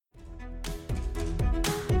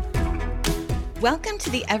Welcome to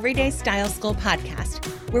the Everyday Style School podcast,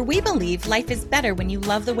 where we believe life is better when you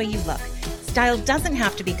love the way you look. Style doesn't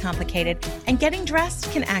have to be complicated, and getting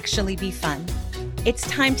dressed can actually be fun. It's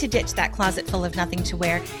time to ditch that closet full of nothing to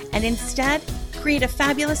wear and instead create a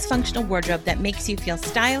fabulous functional wardrobe that makes you feel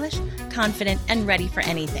stylish, confident, and ready for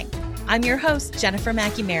anything. I'm your host, Jennifer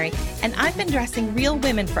Mackey-Mary, and I've been dressing real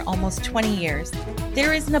women for almost 20 years.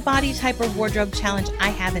 There isn't a body type or wardrobe challenge I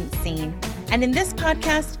haven't seen. And in this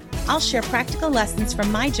podcast, I'll share practical lessons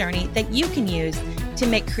from my journey that you can use to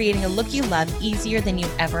make creating a look you love easier than you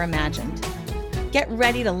ever imagined. Get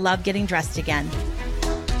ready to love getting dressed again.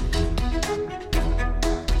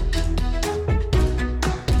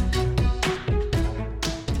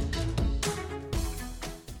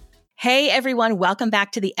 Hey everyone, welcome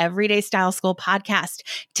back to the Everyday Style School podcast.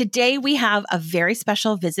 Today we have a very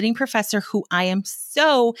special visiting professor who I am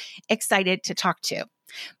so excited to talk to.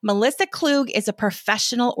 Melissa Klug is a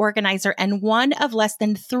professional organizer and one of less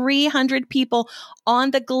than 300 people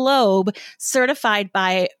on the globe certified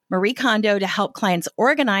by Marie Kondo to help clients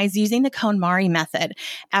organize using the KonMari method.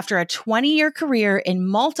 After a 20-year career in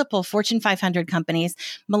multiple Fortune 500 companies,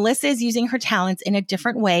 Melissa is using her talents in a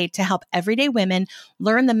different way to help everyday women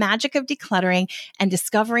learn the magic of decluttering and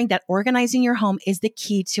discovering that organizing your home is the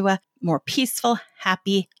key to a more peaceful,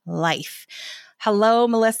 happy life. Hello,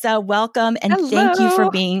 Melissa. Welcome. And Hello. thank you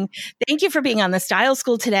for being on the Style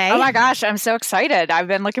School today. Oh my gosh, I'm so excited. I've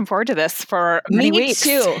been looking forward to this for many weeks.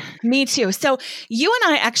 Me too. So you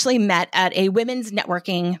and I actually met at a women's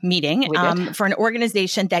networking meeting for an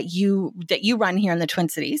organization that you run here in the Twin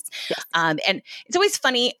Cities. Yes. And it's always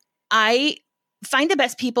funny. I find the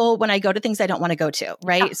best people when I go to things I don't want to go to,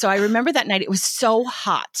 right? Yeah. So I remember that night, it was so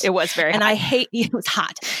hot. It was very hot. And it was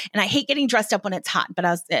hot. And I hate getting dressed up when it's hot. But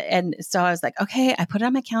so I was like, okay, I put it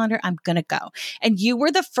on my calendar. I'm going to go. And you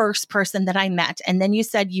were the first person that I met. And then you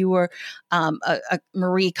said you were a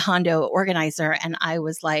Marie Kondo organizer. And I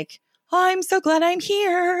was like, oh, I'm so glad I'm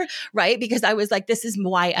here, right? Because I was like, this is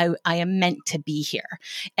why I am meant to be here.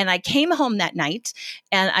 And I came home that night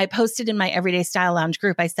and I posted in my Everyday Style Lounge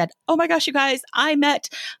group. I said, oh my gosh, you guys, I met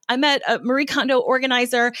a Marie Kondo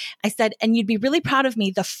organizer. I said, and you'd be really proud of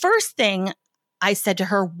me. The first thing I said to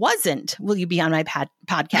her wasn't, will you be on my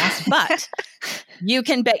podcast? But you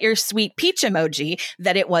can bet your sweet peach emoji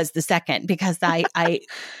that it was the second, because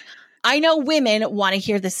I know women want to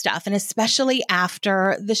hear this stuff, and especially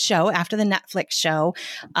after the Netflix show,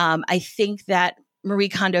 I think that Marie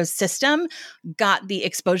Kondo's system got the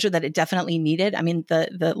exposure that it definitely needed. I mean,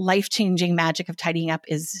 the life-changing magic of tidying up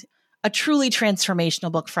is a truly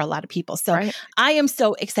transformational book for a lot of people. So right. I am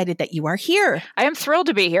so excited that you are here. I am thrilled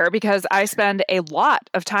to be here because I spend a lot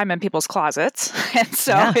of time in people's closets. And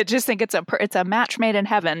so I just think it's a match made in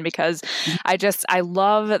heaven, because I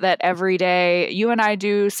love that every day you and I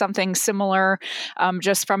do something similar,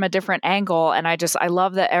 just from a different angle. And I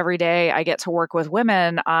love that every day I get to work with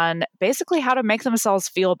women on basically how to make themselves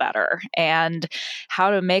feel better, and how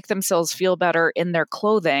to make themselves feel better in their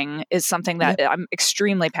clothing is something that I'm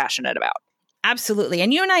extremely passionate about. Absolutely.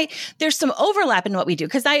 And you and I, there's some overlap in what we do,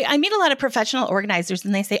 because I meet a lot of professional organizers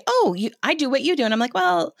and they say, oh, I do what you do. And I'm like,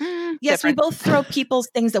 well, yes, different. We both throw people's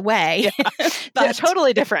things away. But they're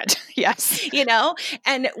totally different. Yes.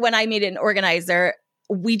 And when I meet an organizer,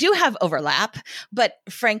 we do have overlap, but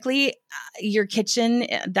frankly, your kitchen,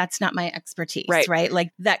 that's not my expertise, right?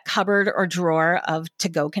 Like that cupboard or drawer of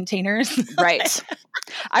to-go containers. Right.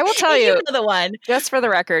 I will tell you, the one. Just for the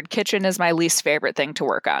record, kitchen is my least favorite thing to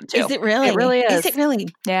work on too. Is it really? It really is. Is it really?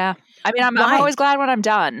 Yeah. I mean, I'm always glad when I'm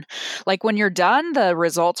done. Like when you're done, the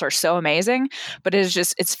results are so amazing, but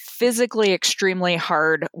it's physically extremely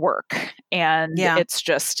hard work. And it's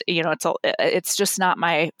just, it's just not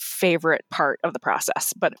my favorite part of the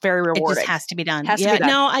process, but very rewarding. It just has to be done. To be done.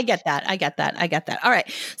 No, I get that. All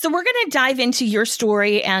right. So we're going to dive into your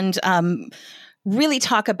story and really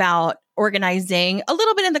talk about organizing a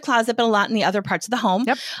little bit in the closet, but a lot in the other parts of the home.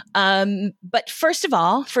 Yep. But first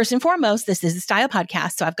and foremost, this is a style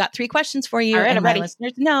podcast. So I've got 3 questions for you. All right, and I'm my ready.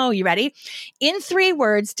 listeners know. You ready? In 3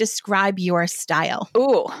 words, describe your style.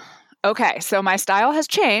 Ooh. Okay. So my style has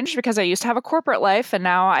changed because I used to have a corporate life and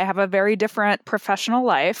now I have a very different professional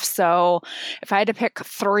life. So if I had to pick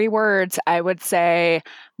 3 words, I would say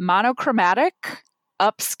monochromatic,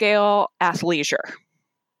 upscale, athleisure.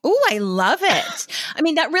 Ooh, I love it. I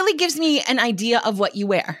mean, that really gives me an idea of what you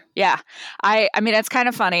wear. Yeah. I mean, it's kind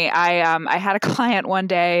of funny. I had a client one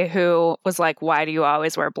day who was like, "Why do you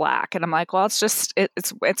always wear black?" And I'm like, "Well, it's just,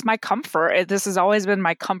 it's my comfort. This has always been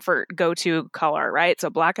my comfort go-to color, right? So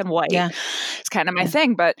black and white Yeah. is kind of my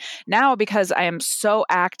thing." But now, because I am so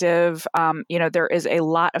active, there is a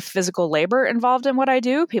lot of physical labor involved in what I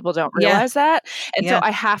do. People don't realize that. And so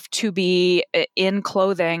I have to be in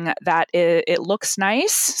clothing that it looks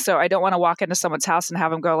nice. So I don't want to walk into someone's house and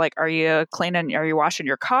have them go like, "Are you cleaning? Are you washing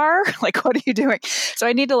your car? Like, what are you doing?" So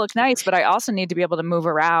I need to look nice, but I also need to be able to move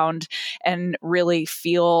around and really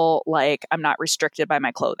feel like I'm not restricted by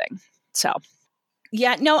my clothing. So.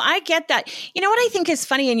 Yeah, no, I get that. You know what I think is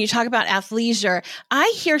funny, and you talk about athleisure.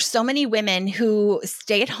 I hear so many women who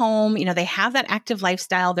stay at home, they have that active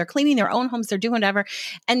lifestyle. They're cleaning their own homes, they're doing whatever.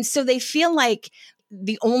 And so they feel like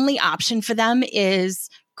the only option for them is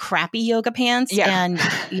crappy yoga pants and,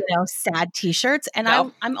 sad t-shirts. And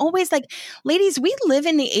I'm always like, ladies, we live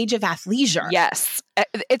in the age of athleisure. Yes.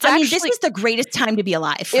 This is the greatest time to be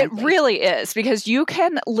alive. Frankly. It really is, because you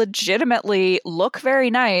can legitimately look very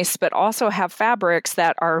nice, but also have fabrics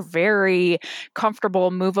that are very comfortable,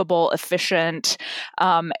 movable, efficient.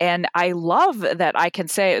 And I love that I can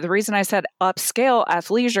say, the reason I said upscale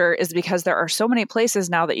athleisure is because there are so many places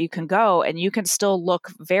now that you can go and you can still look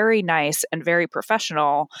very nice and very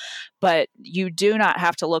professional, but you do not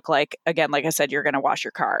have to look like, again, like I said, you're going to wash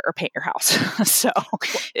your car or paint your house. So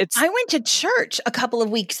I went to church a couple of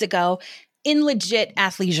weeks ago in legit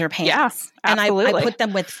athleisure pants. Yeah, absolutely. And I put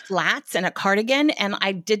them with flats and a cardigan, and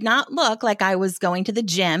I did not look like I was going to the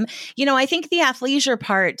gym. I think the athleisure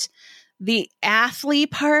part, the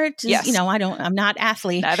athlete part is, I'm not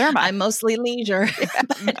athlete. Neither am I. I'm mostly leisure.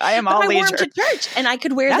 I am all leisure. I wore them to church and I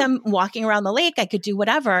could wear them walking around the lake. I could do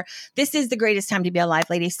whatever. This is the greatest time to be alive,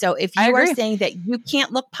 ladies. So if you are saying that you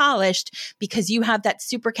can't look polished because you have that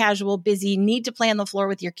super casual, busy, need to play on the floor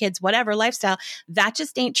with your kids, whatever lifestyle, that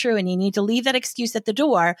just ain't true. And you need to leave that excuse at the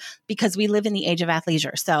door, because we live in the age of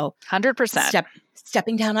athleisure. So 100%.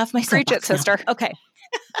 Stepping down off my soapbox. Preach it, sister. Now. Okay.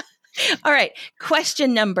 All right.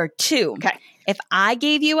 Question number 2. Okay. If I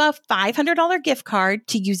gave you a $500 gift card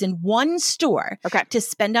to use in one store to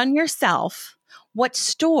spend on yourself, what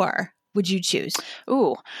store would you choose?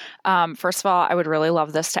 Ooh, first of all, I would really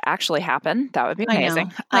love this to actually happen. That would be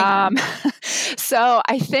amazing. I know. So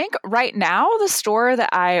I think right now the store that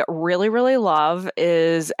I really, really love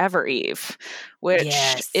is Evereve, which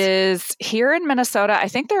is here in Minnesota. I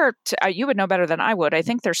think you would know better than I would. I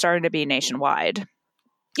think they're starting to be nationwide.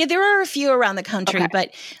 Yeah, there are a few around the country,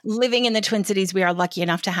 but living in the Twin Cities, we are lucky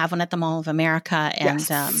enough to have one at the Mall of America. And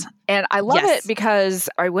and I love it because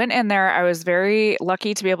I went in there. I was very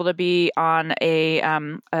lucky to be able to be on a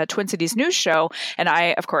Twin Cities news show. And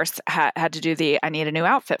I, of course, had to do I need a new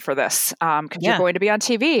outfit for this because you're going to be on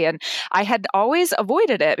TV. And I had always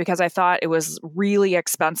avoided it because I thought it was really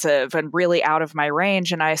expensive and really out of my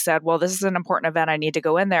range. And I said, well, this is an important event. I need to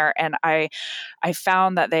go in there. And I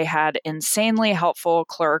found that they had insanely helpful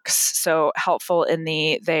clerks. So helpful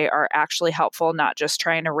they are actually helpful, not just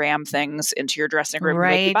trying to ram things into your dressing room to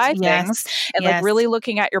make you buy things, and like really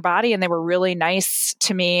looking at your body. And they were really nice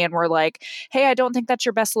to me and were like, hey, I don't think that's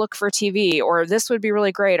your best look for TV, or this would be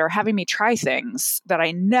really great, or having me try things that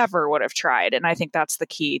I never would have tried. And I think that's the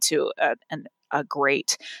key to a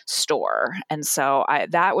great store. And so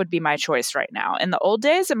that would be my choice right now. In the old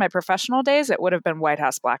days, in my professional days, it would have been White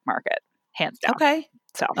House Black Market, hands down. Okay.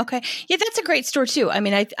 So. Okay. Yeah, that's a great store too. I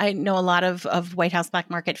mean, I know a lot of White House Black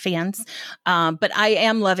Market fans, but I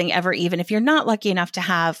am loving Evereve. And if you're not lucky enough to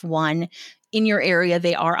have one in your area,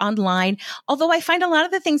 they are online. Although I find a lot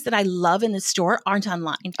of the things that I love in the store aren't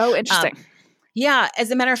online. Oh, interesting. Yeah.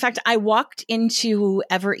 As a matter of fact, I walked into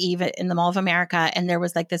Evereve in the Mall of America, and there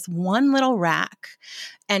was like this one little rack,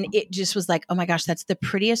 and it just was like, oh my gosh, that's the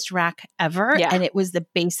prettiest rack ever. Yeah. And it was the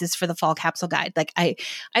basis for the fall capsule guide. Like I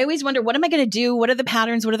always wonder, what am I going to do? What are the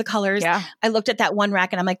patterns? What are the colors? Yeah. I looked at that one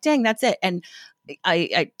rack and I'm like, dang, that's it. And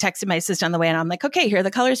I texted my assistant on the way, and I'm like, okay, here are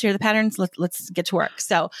the colors, here are the patterns. Let's get to work.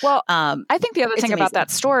 So, I think the other thing about that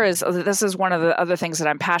store is this is one of the other things that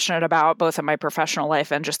I'm passionate about, both in my professional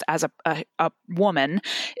life and just as a woman,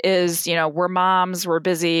 is, we're moms, we're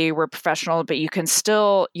busy, we're professional, but you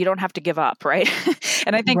don't have to give up, right?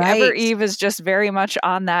 And I think Evereve is just very much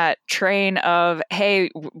on that train of, hey,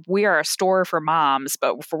 we are a store for moms,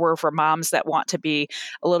 but we're for moms that want to be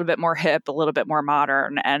a little bit more hip, a little bit more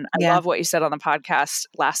modern. And I love what you said on the podcast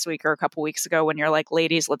last week or a couple weeks ago when you're like,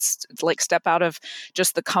 ladies, let's like step out of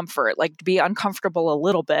just the comfort, like be uncomfortable a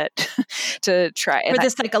little bit to try. For the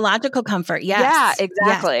psychological comfort. Yes. Yeah,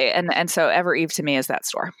 exactly. Yes. And so Evereve to me is that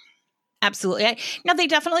store. Absolutely. Now, they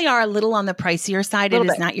definitely are a little on the pricier side. It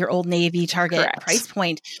is not your Old Navy Target price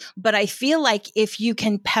point. But I feel like if you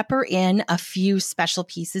can pepper in a few special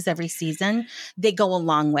pieces every season, they go a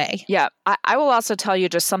long way. Yeah. I will also tell you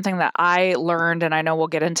just something that I learned, and I know we'll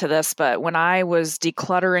get into this, but when I was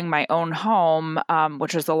decluttering my own home,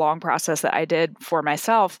 which was the long process that I did for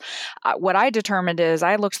myself, what I determined is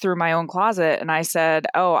I looked through my own closet and I said,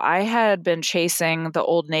 oh, I had been chasing the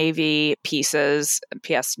Old Navy pieces.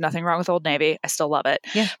 P.S. Nothing wrong with Old Navy. I still love it.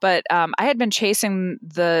 Yeah. But I had been chasing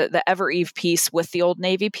the Ever Eve piece with the Old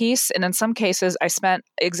Navy piece. And in some cases, I spent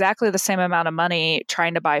exactly the same amount of money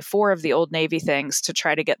trying to buy 4 of the Old Navy things to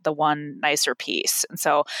try to get the one nicer piece. And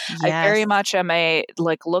so I very much am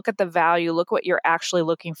look at the value, look what you're actually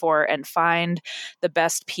looking for, and find the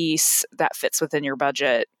best piece that fits within your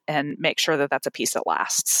budget and make sure that that's a piece that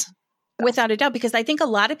lasts. So. Without a doubt, because I think a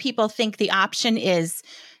lot of people think the option is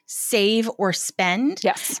save or spend.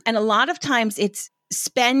 Yes. And a lot of times it's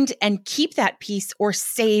spend and keep that piece or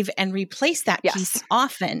save and replace that piece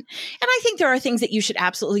often. And I think there are things that you should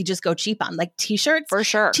absolutely just go cheap on, like t-shirts. For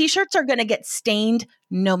sure. T-shirts are going to get stained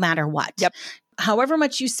no matter what. Yep. However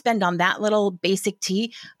much you spend on that little basic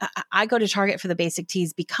tee, I go to Target for the basic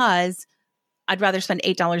tees because I'd rather spend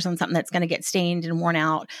 $8 on something that's going to get stained and worn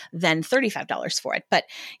out than $35 for it. But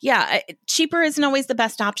yeah, cheaper isn't always the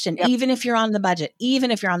best option, even if you're on the budget.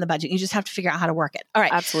 Even if you're on the budget, you just have to figure out how to work it. All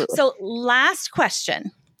right. Absolutely. So last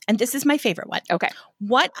question, and this is my favorite one. Okay.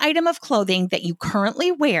 What item of clothing that you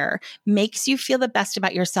currently wear makes you feel the best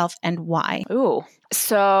about yourself and why? Ooh.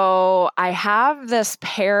 So I have this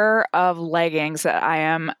pair of leggings that I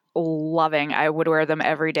am loving. I would wear them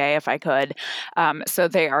every day if I could. So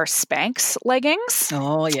they are Spanx leggings.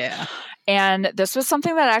 Oh, yeah. And this was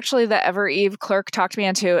something that actually the Ever Eve clerk talked me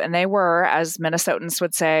into, and they were, as Minnesotans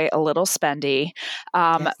would say, a little spendy.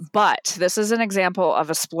 But this is an example of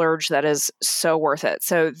a splurge that is so worth it.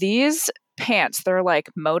 So these pants, they're like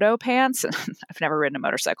moto pants. I've never ridden a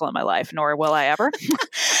motorcycle in my life, nor will I ever.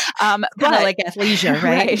 Kind of like athleisure,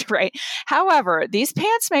 right? Right. However, these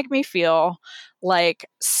pants make me feel like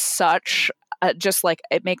such just like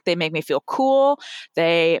they make me feel cool.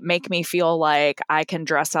 They make me feel like I can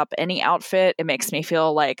dress up any outfit. It makes me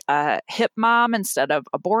feel like a hip mom instead of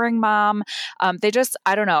a boring mom. I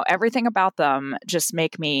don't know, everything about them just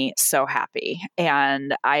make me so happy.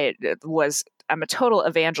 And I'm a total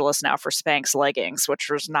evangelist now for Spanx leggings, which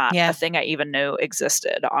was not a thing I even knew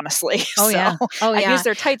existed, honestly. I used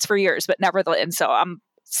their tights for years, but nevertheless, and so I'm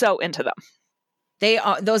so into them.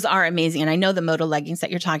 Those are amazing. And I know the moto leggings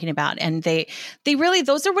that you're talking about. And they really,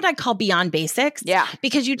 those are what I call beyond basics. Yeah.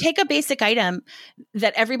 Because you take a basic item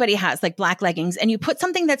that everybody has, like black leggings, and you put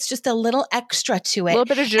something that's just a little extra to it. A little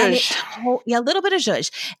bit of zhuzh. A little bit of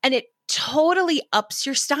zhuzh. And it totally ups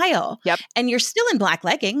your style. Yep. And you're still in black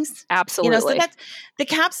leggings. Absolutely. So that's the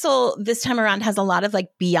capsule this time around has a lot of like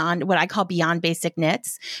beyond what I call beyond basic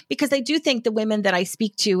knits, because I do think the women that I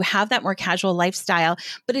speak to have that more casual lifestyle,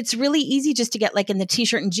 but it's really easy just to get like in the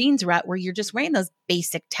t-shirt and jeans route where you're just wearing those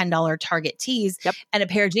basic $10 Target tees and a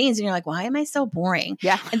pair of jeans. And you're like, why am I so boring?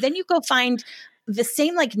 Yeah. And then you go find the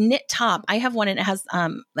same like knit top. I have one and it has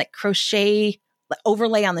like crochet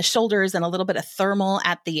overlay on the shoulders and a little bit of thermal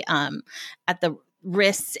at the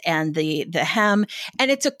wrists and the hem,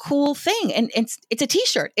 and it's a cool thing. And it's a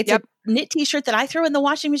t-shirt. It's a knit t-shirt that I throw in the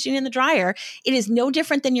washing machine in the dryer. It is no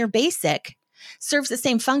different than your basic. Serves the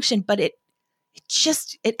same function, but it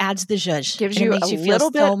adds the zhuzh. Gives you makes a you feel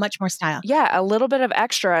little bit, so much more style. Yeah, a little bit of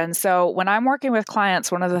extra. And so when I'm working with clients,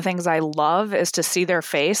 one of the things I love is to see their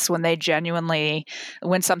face when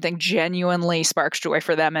something genuinely sparks joy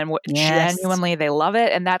for them and genuinely they love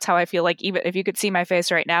it. And that's how I feel like, even if you could see my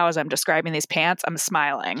face right now as I'm describing these pants, I'm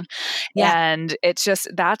smiling. Yeah. And it's just,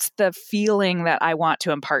 that's the feeling that I want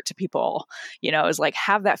to impart to people, is like,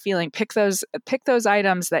 have that feeling, pick those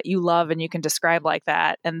items that you love and you can describe like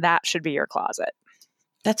that. And that should be your closet.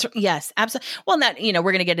 Yes, absolutely. Well,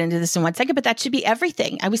 we're going to get into this in 1 second, but that should be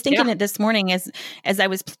everything. I was thinking it this morning as I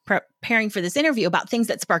was preparing for this interview about things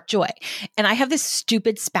that spark joy. And I have this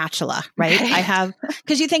stupid spatula, right? Okay.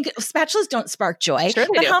 Because you think spatulas don't spark joy,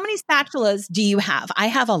 but how many spatulas do you have? I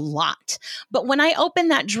have a lot. But when I open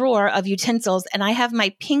that drawer of utensils and I have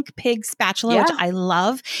my pink pig spatula, which I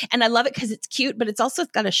love, and I love it because it's cute, but it's also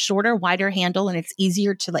got a shorter, wider handle and it's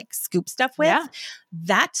easier to like scoop stuff with. Yeah.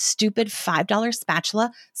 That stupid $5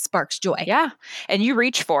 spatula sparks joy. Yeah. And you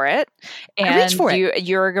reach for it. And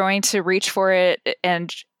you're going to reach for it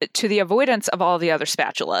and to the avoidance of all the other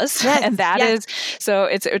spatulas. Yes, and that yes. is, so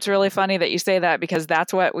it's really funny that you say that, because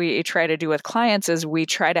that's what we try to do with clients is we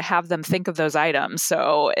try to have them think of those items.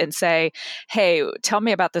 So, and say, hey, tell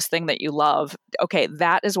me about this thing that you love. Okay,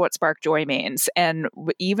 that is what spark joy means. And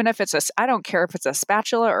even if it's I don't care if it's a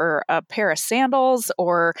spatula or a pair of sandals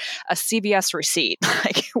or a CVS receipt,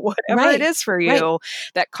 like whatever it is for you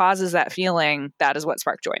that causes that feeling, that is what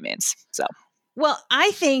spark joy means. So. Well,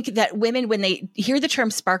 I think that women, when they hear the term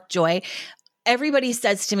spark joy, everybody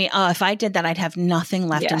says to me, oh, if I did that, I'd have nothing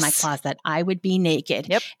left in my closet. I would be naked.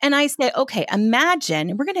 Yep. And I say, okay,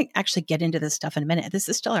 imagine, we're going to actually get into this stuff in a minute. This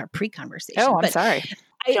is still our pre-conversation. Oh, I'm sorry.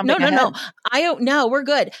 No, we're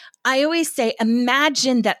good. I always say,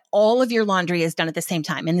 imagine that all of your laundry is done at the same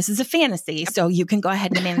time. And this is a fantasy. So you can go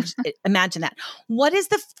ahead and imagine that. What is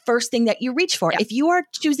the first thing that you reach for? If you are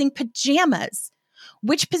choosing pajamas,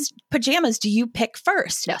 which pajamas do you pick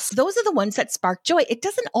first? Yes. Those are the ones that spark joy. It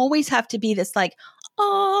doesn't always have to be this like,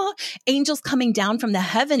 oh, angels coming down from the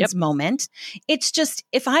heavens moment. It's just,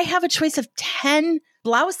 if I have a choice of 10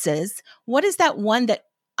 blouses, what is that one that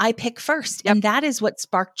I pick first? And that is what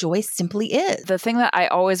spark joy simply is. The thing that I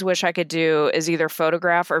always wish I could do is either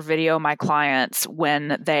photograph or video my clients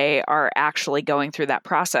when they are actually going through that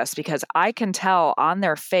process, because I can tell on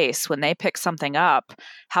their face when they pick something up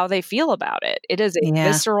how they feel about it. It is a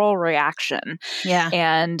visceral reaction. Yeah.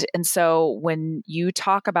 And so when you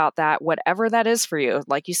talk about that, whatever that is for you,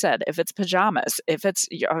 like you said, if it's pajamas, if it's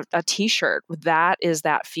a t-shirt, that is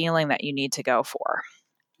that feeling that you need to go for.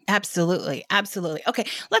 Absolutely. Absolutely. Okay.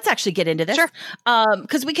 Let's actually get into this. Sure.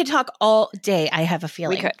 Because we could talk all day, I have a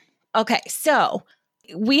feeling. We could. Okay. So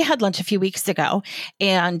we had lunch a few weeks ago,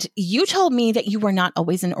 and you told me that you were not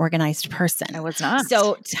always an organized person. I was not.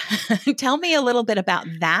 So tell me a little bit about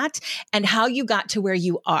that and how you got to where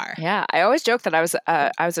you are. Yeah, I always joke that I was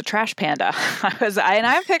a trash panda. And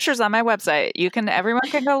I have pictures on my website. Everyone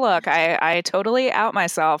can go look. I totally out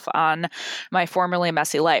myself on my formerly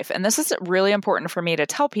messy life, and this is really important for me to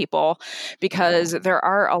tell people, because there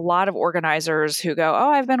are a lot of organizers who go, "Oh,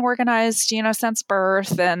 I've been organized, since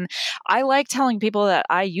birth," and I like telling people that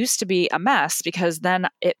I used to be a mess, because then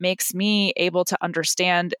it makes me able to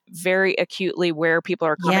understand very acutely where people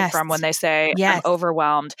are coming from when they say, I'm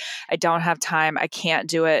overwhelmed, I don't have time, I can't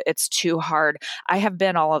do it, it's too hard. I have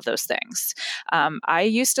been all of those things. I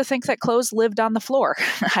used to think that clothes lived on the floor.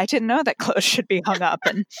 I didn't know that clothes should be hung up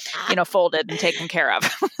and, folded and taken care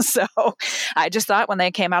of. So I just thought when they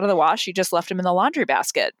came out of the wash, you just left them in the laundry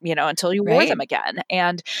basket, until you wore them again.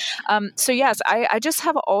 And so yes, I just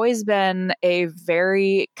have always been a very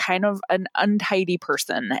kind of an untidy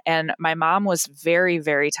person. And my mom was very,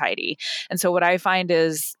 very tidy. And so what I find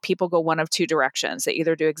is people go one of two directions. They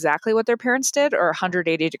either do exactly what their parents did or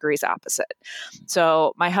 180 degrees opposite.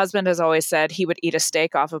 So my husband has always said he would eat a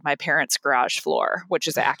steak off of my parents' garage floor, which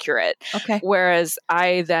is accurate. Okay. Whereas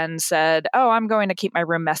I then said, oh, I'm going to keep my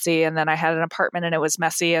room messy. And then I had an apartment and it was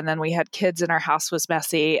messy. And then we had kids and our house was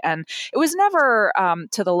messy. And it was never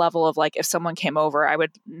to the level of like, if someone came over, I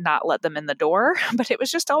would not let them in the door. But it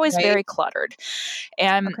was just always very cluttered.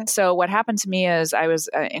 And so what happened to me is I was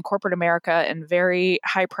in corporate America in very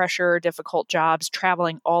high pressure, difficult jobs,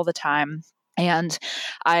 traveling all the time. And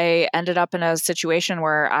I ended up in a situation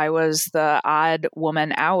where I was the odd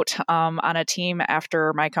woman out on a team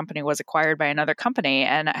after my company was acquired by another company.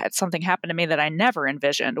 And something happened to me that I never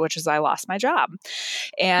envisioned, which is I lost my job.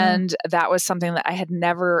 And that was something that I had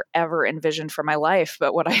never, ever envisioned for my life.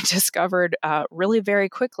 But what I discovered really very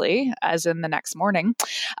quickly, as in the next morning,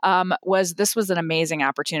 was this was an amazing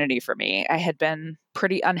opportunity for me. I had been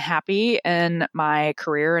pretty unhappy in my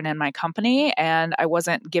career and in my company, and I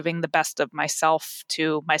wasn't giving the best of myself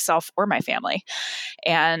to myself or my family.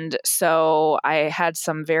 And so I had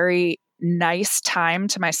some very nice time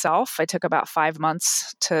to myself. I took about 5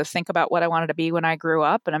 months to think about what I wanted to be when I grew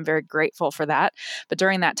up, and I'm very grateful for that. But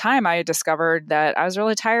during that time, I discovered that I was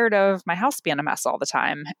really tired of my house being a mess all the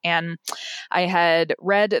time. And I had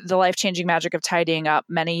read The Life-Changing Magic of Tidying Up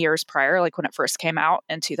many years prior, like when it first came out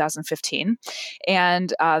in 2015.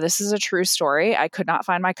 And this is a true story. I could not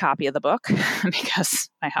find my copy of the book because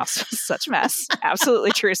my house was such a mess.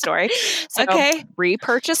 Absolutely true story. So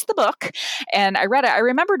repurchased the book and I read it. I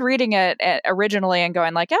remembered reading it originally and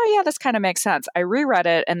going like, oh yeah, this kind of makes sense. I reread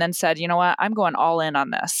it and then said, you know what, I'm going all in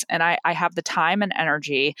on this. And I have the time and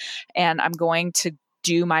energy and I'm going to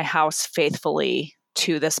do my house faithfully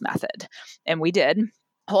to this method. And we did.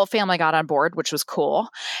 Whole family got on board, which was cool.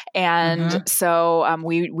 And so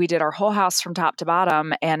we did our whole house from top to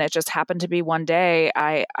bottom. And it just happened to be one day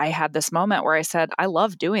I had this moment where I said, I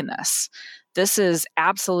love doing this. this is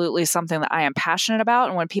absolutely something that I am passionate about.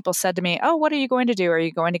 And when people said to me, oh, what are you going to do? Are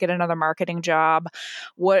you going to get another marketing job?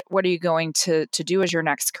 What are you going to do as your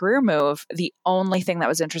next career move? The only thing that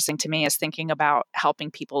was interesting to me is thinking about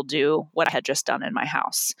helping people do what I had just done in my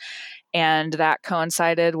house. And that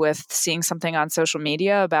coincided with seeing something on social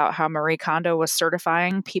media about how Marie Kondo was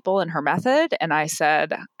certifying people in her method. And I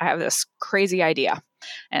said, I have this crazy idea.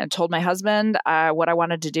 And I told my husband what I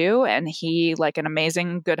wanted to do. And he, like an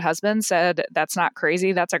amazing, good husband, said, that's not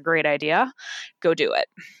crazy. That's a great idea. Go do it.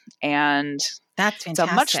 And that's fantastic. It's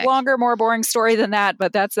a much fantastic. longer, more boring story than that,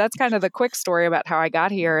 but that's kind of the quick story about how I got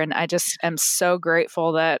here. And I just am so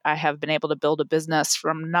grateful that I have been able to build a business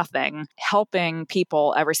from nothing, helping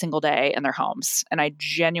people every single day in their homes. And I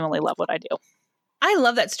genuinely love what I do. I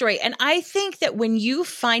love that story. And I think that when you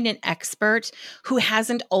find an expert who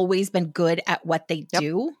hasn't always been good at what they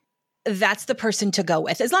do, that's the person to go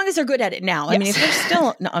with, as long as they're good at it now. I mean, if they're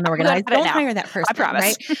still unorganized, don't hire that person. I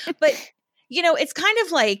promise. Right? But it's kind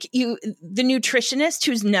of like the nutritionist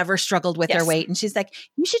who's never struggled with their weight. And she's like,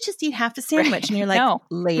 you should just eat half a sandwich. Right. And you're like, no.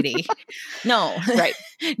 Lady, no, right.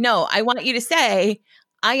 No, I want you to say,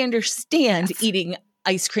 I understand eating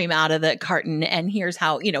ice cream out of the carton. And here's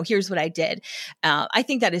how, here's what I did. I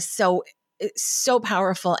think that is so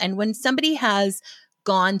powerful. And when somebody has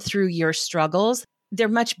gone through your struggles, they're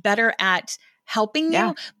much better at helping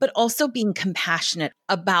you, but also being compassionate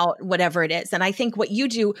about whatever it is. And I think what you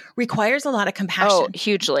do requires a lot of compassion. Oh,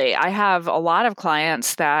 hugely. I have a lot of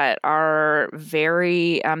clients that are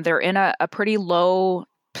very, they're in a pretty low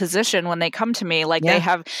position when they come to me. Like they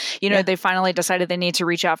have, they finally decided they need to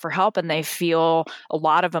reach out for help, and they feel a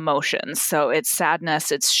lot of emotions. So it's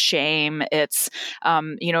sadness, it's shame, it's,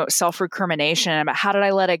 self-recrimination about how did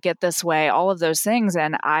I let it get this way? All of those things.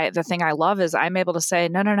 And the thing I love is I'm able to say,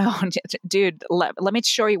 no, dude, let me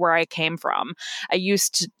show you where I came from. I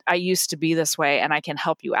used to be this way, and I can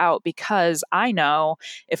help you out because I know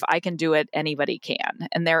if I can do it, anybody can.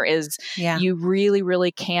 And there is, you really,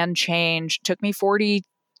 really can change. It took me 42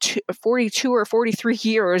 or 43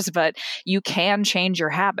 years, but you can change your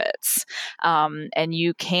habits. And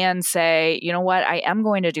you can say, you know what, I am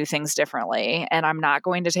going to do things differently, and I'm not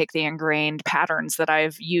going to take the ingrained patterns that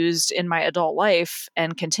I've used in my adult life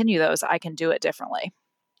and continue those. I can do it differently.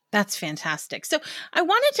 That's fantastic. So I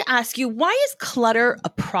wanted to ask you, why is clutter a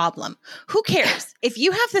problem? Who cares if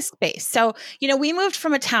you have the space? So, we moved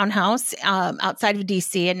from a townhouse outside of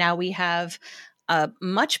DC, and now we have a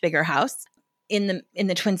much bigger house in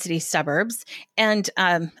the Twin Cities suburbs. And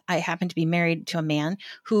I happen to be married to a man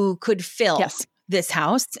who could fill this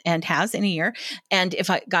house, and has in a year. And if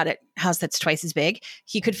I got a house that's twice as big,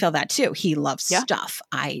 he could fill that too. He loves stuff.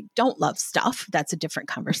 I don't love stuff. That's a different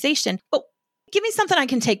conversation. But give me something I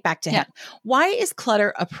can take back to him. Why is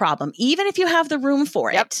clutter a problem? Even if you have the room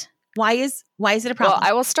for it, why is it a problem? Well,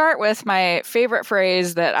 I will start with my favorite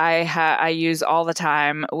phrase that I use all the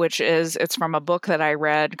time, which is, it's from a book that I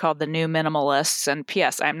read called The New Minimalists. And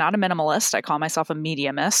P.S., I'm not a minimalist. I call myself a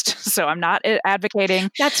mediumist. So I'm not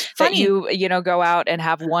advocating that you go out and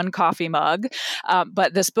have one coffee mug.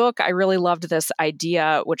 But this book, I really loved this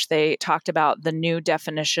idea, which they talked about the new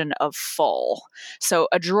definition of full. So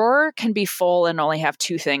a drawer can be full and only have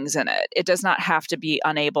two things in it. It does not have to be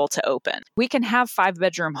unable to open. We can have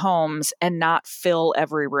 5-bedroom homes and not fill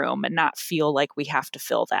every room and not feel like we have to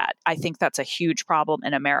fill that. I think that's a huge problem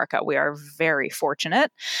in America. We are very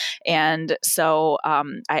fortunate. And so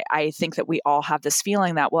I think that we all have this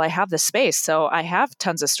feeling that, well, I have this space, so I have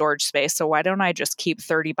tons of storage space. So why don't I just keep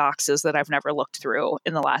 30 boxes that I've never looked through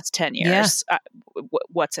in the last 10 years?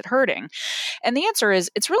 What's it hurting? And the answer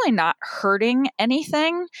is, it's really not hurting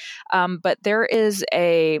anything. But there is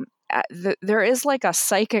like a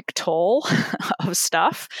psychic toll of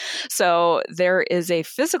stuff. So there is a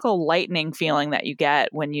physical lightening feeling that you get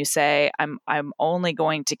when you say, I'm only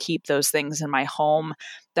going to keep those things in my home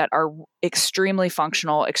that are extremely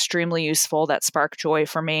functional, extremely useful, that spark joy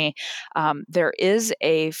for me. There is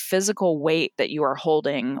a physical weight that you are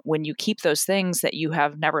holding when you keep those things that you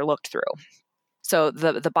have never looked through. So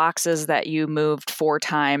the boxes that you moved 4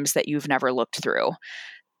 times that you've never looked through.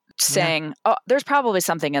 Saying, oh, there's probably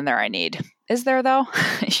something in there I need. Is there, though?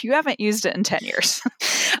 You haven't used it in 10 years.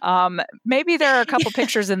 Maybe there are a couple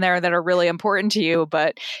pictures in there that are really important to you,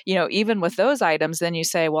 but even with those items, then you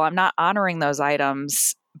say, well, I'm not honoring those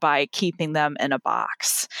items by keeping them in a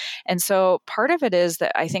box. And so part of it is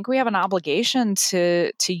that I think we have an obligation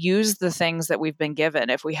to use the things that we've been given.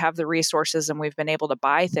 If we have the resources and we've been able to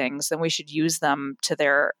buy things, then we should use them to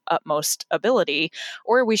their utmost ability.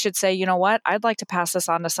 Or we should say, you know what, I'd like to pass this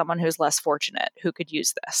on to someone who's less fortunate, who could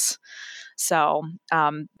use this. So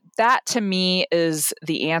that to me is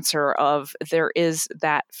the answer of there is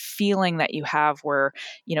that feeling that you have where,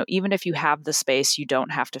 even if you have the space, you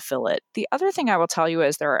don't have to fill it. The other thing I will tell you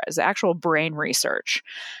is there is actual brain research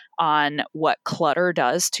on what clutter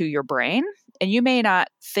does to your brain. And you may not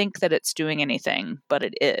think that it's doing anything, but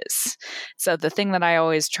it is. So the thing that I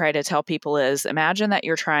always try to tell people is imagine that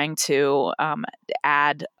you're trying to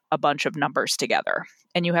add a bunch of numbers together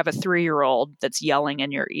and you have a 3-year-old that's yelling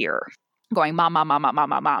in your ear going, mom, mom, mom, mom, mom,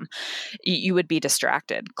 mom, mom. You would be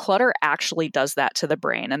distracted. Clutter actually does that to the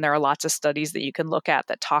brain. And there are lots of studies that you can look at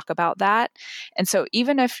that talk about that. And so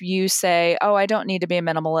even if you say, oh, I don't need to be a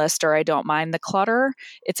minimalist or I don't mind the clutter,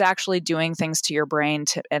 it's actually doing things to your brain.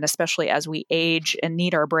 And especially as we age and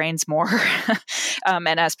need our brains more, and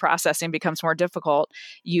as processing becomes more difficult,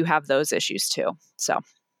 you have those issues too. So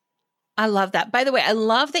I love that. By the way, I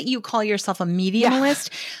love that you call yourself a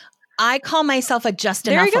mediumalist. Yeah. I call myself a just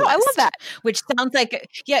enough. There you go. I love that. Which sounds like,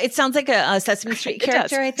 it sounds like a Sesame Street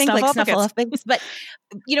character, I think, like Snuffleupagus. But,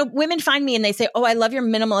 women find me and they say, oh, I love your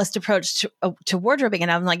minimalist approach to wardrobing. And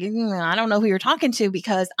I'm like, I don't know who you're talking to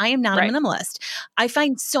because I am not a minimalist. I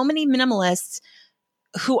find so many minimalists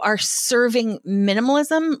who are serving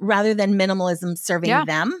minimalism rather than minimalism serving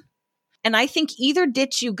them. And I think either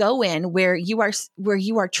ditch you go in where you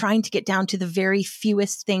are trying to get down to the very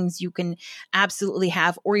fewest things you can absolutely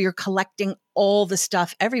have, or you're collecting all the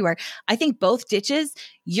stuff everywhere. I think both ditches,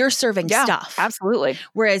 you're serving stuff. Absolutely.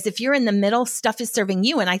 Whereas if you're in the middle, stuff is serving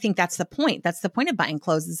you. And I think that's the point. That's the point of buying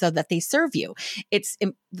clothes is so that they serve you. It's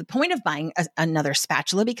the point of buying another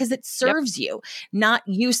spatula because it serves you, not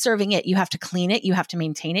you serving it. You have to clean it. You have to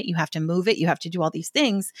maintain it. You have to move it. You have to do all these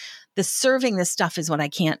things. The serving this stuff is what I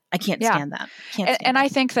can't stand that. And I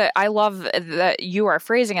think that I love that you are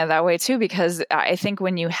phrasing it that way too, because I think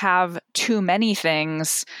when you have too many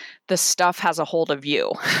things, the stuff has a hold of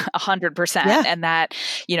you 100%. Yeah. And that,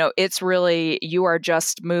 it's really, you are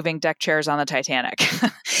just moving deck chairs on the Titanic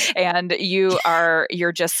and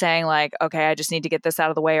you're just saying like, okay, I just need to get this out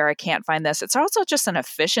of the way or I can't find this. It's also just an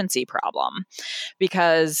efficiency problem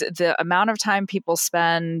because the amount of time people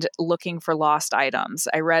spend looking for lost items.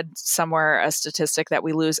 I read somewhere a statistic that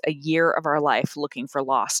we lose a year of our life looking for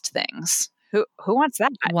lost things. Who wants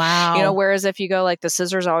that? Wow. Whereas if you go like the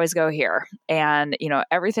scissors always go here and,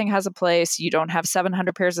 everything has a place. You don't have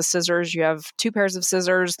 700 pairs of scissors. You have 2 pairs of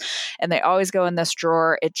scissors and they always go in this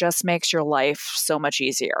drawer. It just makes your life so much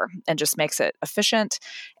easier and just makes it efficient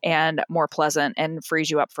and more pleasant and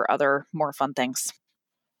frees you up for other more fun things.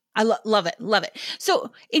 I love it. Love it.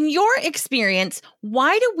 So in your experience,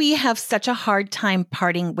 why do we have such a hard time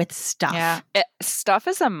parting with stuff? Yeah, stuff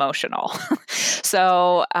is emotional.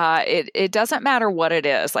 So it doesn't matter what it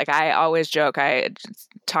is. Like I always joke, I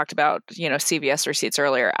talked about, CVS receipts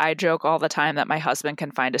earlier. I joke all the time that my husband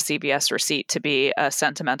can find a CVS receipt to be a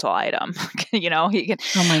sentimental item. He can.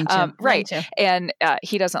 Oh, mine too. Right. Mine too. And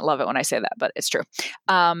he doesn't love it when I say that, but it's true.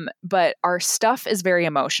 But our stuff is very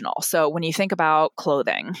emotional. So when you think about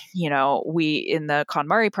clothing, we in the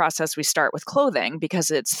KonMari process, we start with clothing because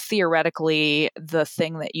it's theoretically the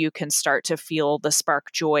thing that you can start to feel the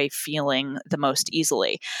spark joy feeling the most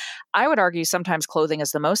easily. I would argue sometimes clothing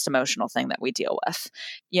is the most emotional thing that we deal with,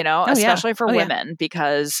 especially for women,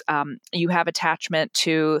 because you have attachment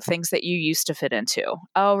to things that you used to fit into.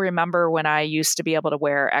 Oh, remember when I used to be able to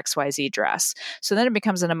wear XYZ dress? So then it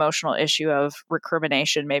becomes an emotional issue of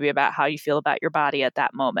recrimination, maybe about how you feel about your body at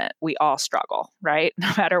that moment. We all struggle, right? No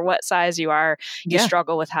matter what size you are, you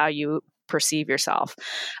struggle with how you perceive yourself.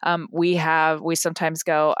 We sometimes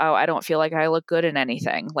go, oh, I don't feel like I look good in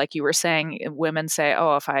anything. Like you were saying, women say,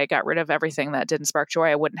 oh, if I got rid of everything that didn't spark joy,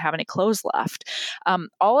 I wouldn't have any clothes left.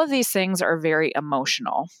 All of these things are very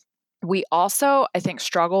emotional. We also, I think,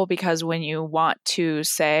 struggle because when you want to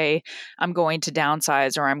say, I'm going to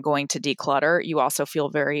downsize or I'm going to declutter, you also feel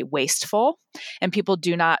very wasteful. And people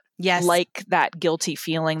do not like that guilty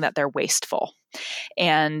feeling that they're wasteful.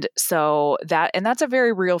 And so that's a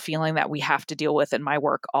very real feeling that we have to deal with in my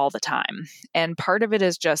work all the time. And part of it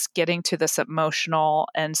is just getting to this emotional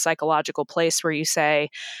and psychological place where you say,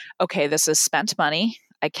 okay, this is spent money.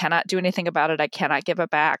 I cannot do anything about it. I cannot give it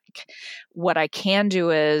back. What I can do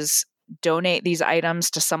is donate these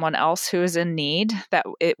items to someone else who is in need, that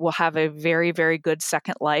it will have a very, very good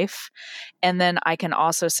second life. And then I can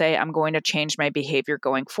also say, I'm going to change my behavior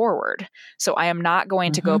going forward. So I am not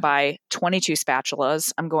going to go buy 22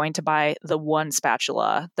 spatulas. I'm going to buy the one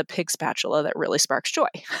spatula, the pig spatula that really sparks joy.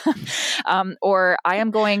 Or I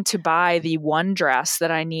am going to buy the one dress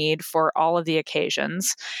that I need for all of the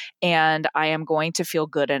occasions. And I am going to feel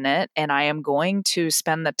good in it. And I am going to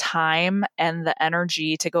spend the time and the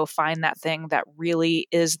energy to go find find that thing that really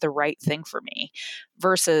is the right thing for me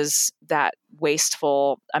versus that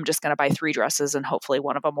wasteful, I'm just going to buy 3 dresses and hopefully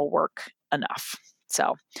one of them will work enough.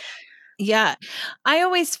 So yeah. I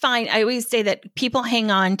always say that people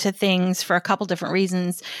hang on to things for a couple different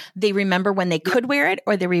reasons. They remember when they could wear it,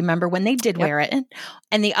 or they remember when they did wear it.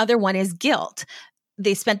 And the other one is guilt.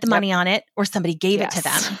 They spent the money on it, or somebody gave it to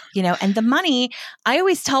them, and the money, I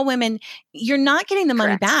always tell women, you're not getting the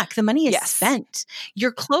money back. The money is spent.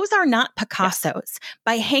 Your clothes are not Picasso's.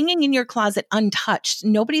 By hanging in your closet untouched,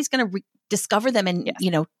 nobody's going to discover them in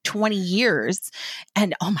 20 years,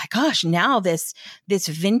 and oh my gosh, now this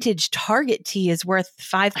vintage Target tee is worth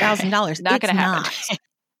 $5,000. Not going to happen.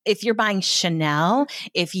 If you're buying Chanel,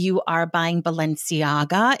 if you are buying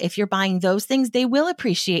Balenciaga, if you're buying those things, they will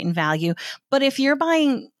appreciate in value. But if you're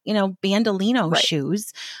buying Bandolino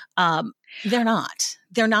shoes, they're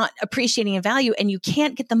not appreciating in value, and you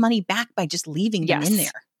can't get the money back by just leaving them in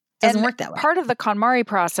there. Doesn't work that way. Part of the KonMari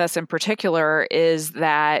process in particular is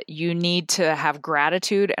that you need to have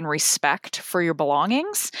gratitude and respect for your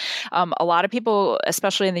belongings. A lot of people,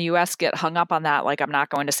 especially in the US, get hung up on that. Like, I'm not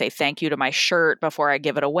going to say thank you to my shirt before I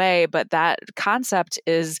give it away. But that concept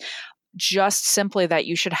is just simply that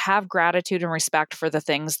you should have gratitude and respect for the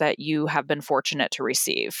things that you have been fortunate to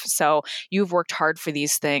receive. So you've worked hard for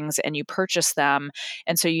these things and you purchase them.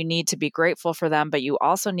 And so you need to be grateful for them, but you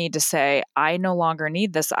also need to say, I no longer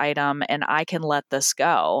need this item and I can let this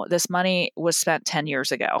go. This money was spent 10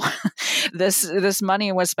 years ago. This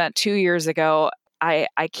money was spent 2 years ago.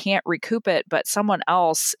 I can't recoup it, but someone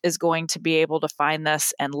else is going to be able to find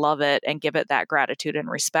this and love it and give it that gratitude and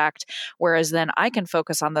respect. Whereas then I can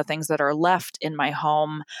focus on the things that are left in my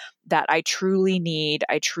home that I truly need,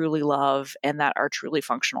 I truly love, and that are truly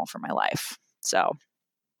functional for my life. So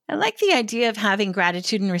I like the idea of having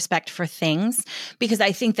gratitude and respect for things, because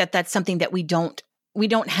I think that that's something that we don't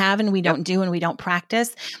have and we don't do and we don't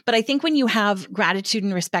practice. But I think when you have gratitude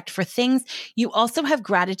and respect for things, you also have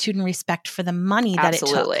gratitude and respect for the money that it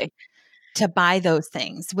took to buy those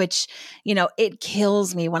things, which, it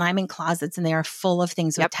kills me when I'm in closets and they are full of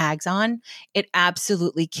things with tags on. It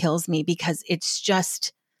absolutely kills me, because it's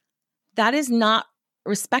just, that is not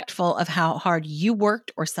respectful of how hard you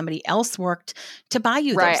worked or somebody else worked to buy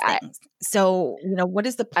you those things. So, what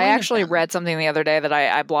is the point? I actually read something the other day that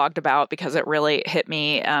I blogged about because it really hit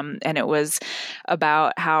me. And it was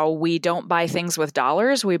about how we don't buy things with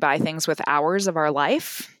dollars. We buy things with hours of our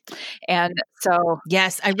life. And so,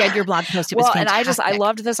 yes, I read your blog post. It was fantastic. And I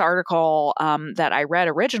loved this article that I read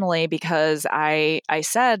originally, because I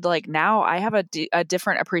said, like, now I have a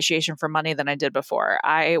different appreciation for money than I did before.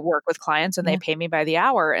 I work with clients and they pay me by the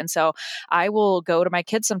hour. And so I will go to my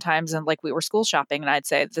kids sometimes, and like, we were school shopping, and I'd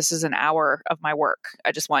say, this is an hour of my work.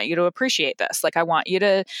 I just want you to appreciate this. Like, I want you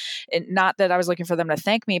to, not that I was looking for them to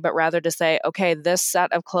thank me, but rather to say, okay, this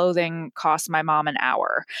set of clothing cost my mom an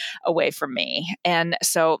hour away from me. And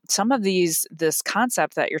so some of this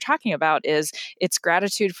concept that you're talking about is, it's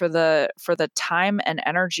gratitude for the time and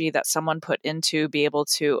energy that someone put into be able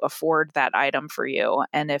to afford that item for you.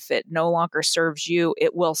 And if it no longer serves you,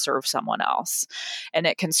 it will serve someone else. And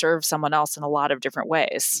it can serve someone else in a lot of different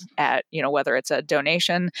ways, at, whether it's a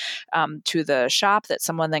donation to the shop that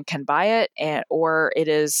someone then can buy it, or it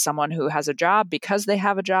is someone who has a job because they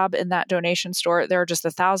have a job in that donation store. There are just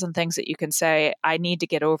 1,000 things that you can say, I need to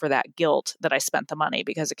get over that guilt that I spent the money,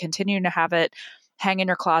 because continuing to have it hang in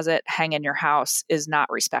your closet, hang in your house, is not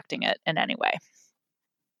respecting it in any way.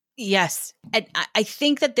 Yes. And I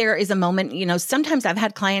think that there is a moment, sometimes I've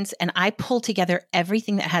had clients and I pull together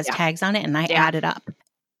everything that has tags on it and I add it up.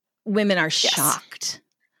 Women are shocked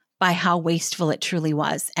by how wasteful it truly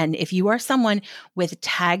was. And if you are someone with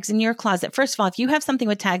tags in your closet, first of all, if you have something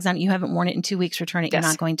with tags on it, you haven't worn it in 2 weeks, return it. You're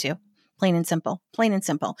not going to. Plain and simple. Plain and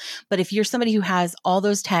simple. But if you're somebody who has all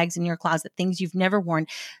those tags in your closet, things you've never worn,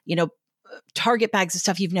 Target bags of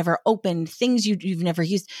stuff you've never opened, things you've never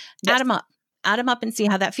used, add them up. Add them up and see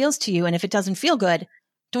how that feels to you. And if it doesn't feel good,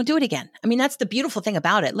 don't do it again. I mean, that's the beautiful thing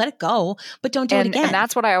about it. Let it go, but don't do it again. And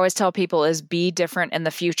that's what I always tell people is, be different in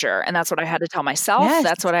the future. And that's what I had to tell myself. Yes.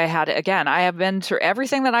 That's what I had to, again, I have been through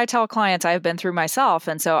everything that I tell clients, I have been through myself.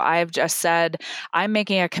 And so I've just said, I'm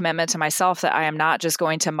making a commitment to myself that I am not just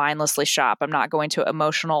going to mindlessly shop. I'm not going to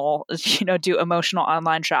do emotional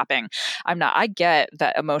online shopping. I get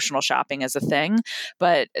that emotional shopping is a thing,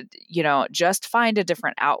 but just find a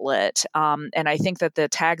different outlet. And I think that the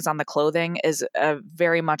tags on the clothing is a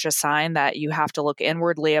very very much a sign that you have to look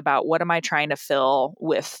inwardly about what am I trying to fill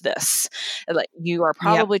with this? Like you are Yep.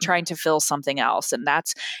 probably trying to fill something else. And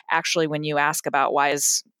that's actually when you ask about why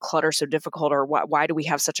is clutter so difficult or why do we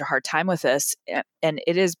have such a hard time with this? And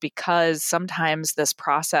it is because sometimes this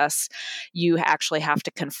process, you actually have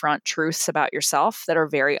to confront truths about yourself that are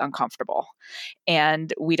very uncomfortable.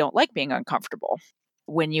 And we don't like being uncomfortable.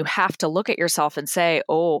 When you have to look at yourself and say,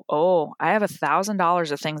 oh, I have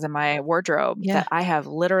 $1,000 of things in my wardrobe that I have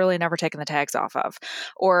literally never taken the tags off of,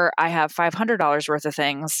 or I have $500 worth of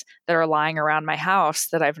things that are lying around my house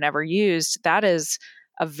that I've never used, that is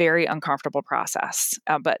a very uncomfortable process.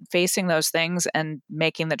 But facing those things and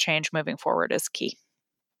making the change moving forward is key.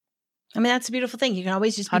 I mean, that's a beautiful thing. You can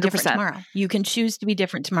always just be 100%. different tomorrow. You can choose to be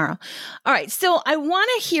different tomorrow. All right. So I want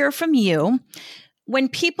to hear from you when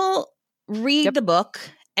people read the book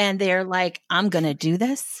and they're like, I'm going to do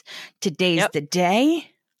this. Today's the day.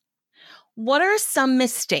 What are some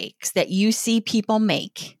mistakes that you see people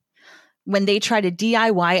make when they try to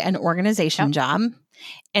DIY an organization job?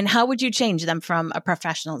 And how would you change them from a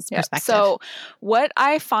professional's perspective? So what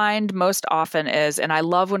I find most often is, and I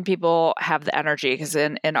love when people have the energy, because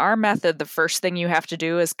in our method, the first thing you have to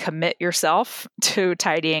do is commit yourself to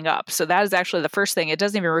tidying up. So that is actually the first thing. It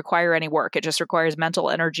doesn't even require any work. It just requires mental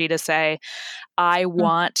energy to say, I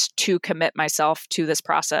want to commit myself to this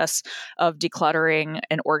process of decluttering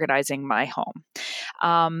and organizing my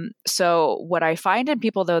home. So what I find in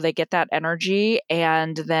people, though, they get that energy,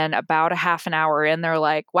 and then about a half an hour in, they're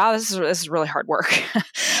like, wow, this is really hard work.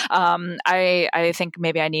 I think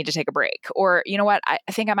maybe I need to take a break, or you know what, I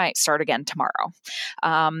think I might start again tomorrow.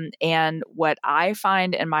 And what I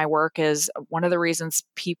find in my work is one of the reasons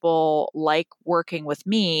people like working with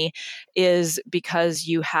me is because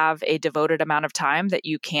you have a devoted amount of time that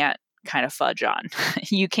you can't kind of fudge on.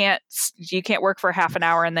 You can't work for half an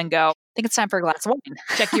hour and then go, I think it's time for a glass of wine.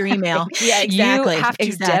 Check your email. Yeah, exactly. You have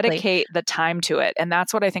to dedicate the time to it. And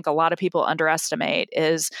that's what I think a lot of people underestimate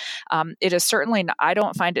is it is certainly, I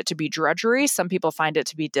don't find it to be drudgery. Some people find it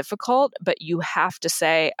to be difficult, but you have to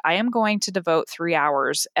say, I am going to devote 3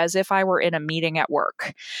 hours as if I were in a meeting at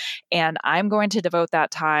work. And I'm going to devote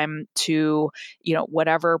that time to,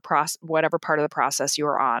 whatever part of the process you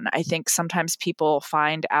are on. I think sometimes people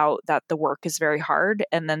find out that the work is very hard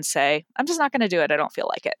and then say, I'm just not going to do it. I don't feel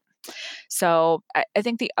like it. So I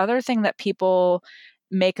think the other thing that people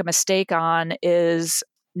make a mistake on is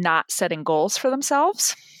not setting goals for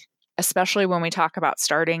themselves, especially when we talk about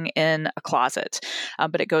starting in a closet,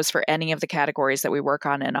 but it goes for any of the categories that we work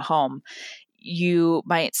on in a home. You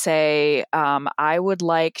might say, I would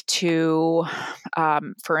like to,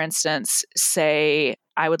 for instance, say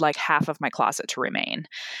I would like half of my closet to remain.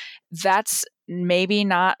 That's maybe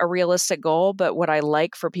not a realistic goal, but what I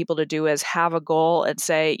like for people to do is have a goal and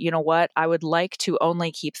say, you know what, I would like to only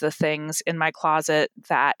keep the things in my closet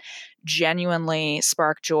that genuinely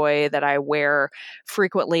spark joy, that I wear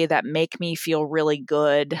frequently, that make me feel really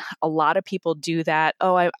good. A lot of people do that.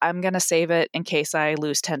 Oh, I'm going to save it in case I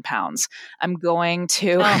lose 10 pounds. I'm going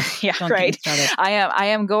to, I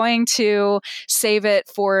am going to save it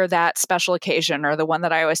for that special occasion. Or the one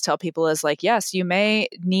that I always tell people is like, yes, you may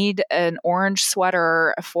need an orange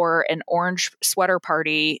sweater for an orange sweater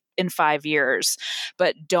party in 5 years,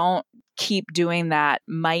 but don't keep doing that.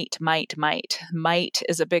 Might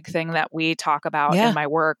is a big thing that we talk about in my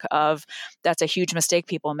work of that's a huge mistake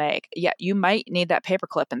people make. Yeah, you might need that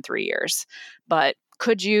paperclip in 3 years, but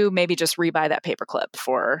could you maybe just rebuy that paperclip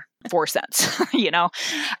for 4 cents?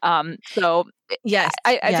 So yes,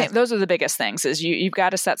 I think those are the biggest things is you've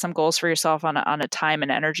got to set some goals for yourself on a time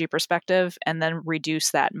and energy perspective, and then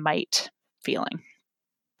reduce that might feeling.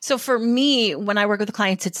 So for me, when I work with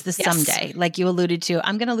clients, it's the someday, like you alluded to.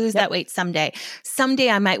 I'm going to lose that weight someday. Someday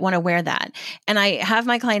I might want to wear that. And I have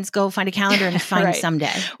my clients go find a calendar and find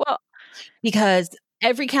someday. Well, because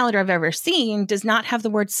every calendar I've ever seen does not have the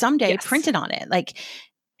word someday printed on it.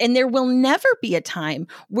 And there will never be a time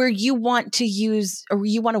where you want to use or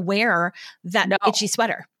you want to wear that itchy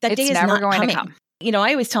sweater. That day is never not going coming. to come.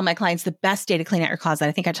 I always tell my clients the best day to clean out your closet.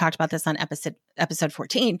 I think I talked about this on episode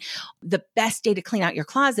 14. The best day to clean out your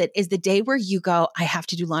closet is the day where you go, I have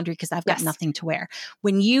to do laundry because I've got nothing to wear.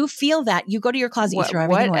 When you feel that, you go to your closet, you throw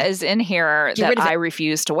everything away. What is in here that I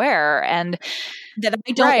refuse to wear and that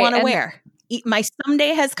I don't want to wear? My someday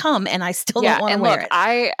has come and I still don't want to wear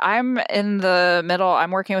it. I'm in the middle.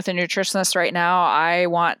 I'm working with a nutritionist right now. I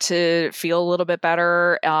want to feel a little bit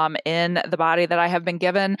better in the body that I have been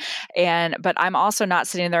given. But I'm also not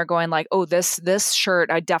sitting there going like, oh, this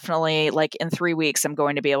shirt, I definitely like in 3 weeks, I'm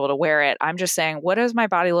going to be able to wear it. I'm just saying, what does my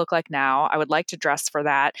body look like now? I would like to dress for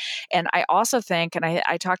that. And I also think, and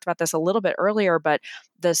I talked about this a little bit earlier, but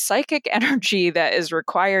the psychic energy that is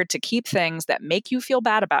required to keep things that make you feel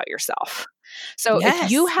bad about yourself. So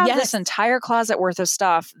if you have this entire closet worth of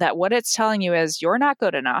stuff, that what it's telling you is you're not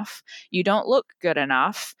good enough, you don't look good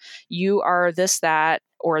enough, you are this, that,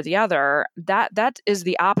 or the other, that is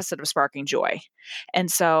the opposite of sparking joy.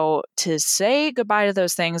 And so to say goodbye to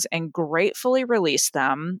those things and gratefully release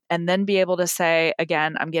them, and then be able to say,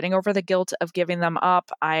 again, I'm getting over the guilt of giving them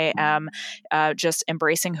up. I am just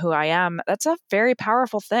embracing who I am. That's a very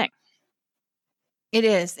powerful thing. It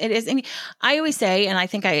is. It is. And I always say, and I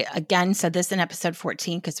think I again said this in episode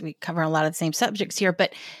 14, because we cover a lot of the same subjects here,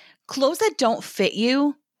 but clothes that don't fit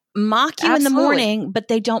you mock you in the morning, but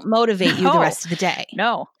they don't motivate you the rest of the day.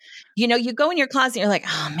 No. You know, you go in your closet and you're like,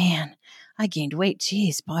 oh man, I gained weight.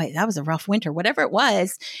 Jeez, boy, that was a rough winter, whatever it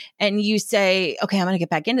was. And you say, okay, I'm going to get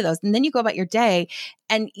back into those. And then you go about your day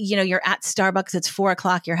and, you know, you're at Starbucks, it's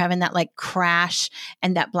 4:00, you're having that like crash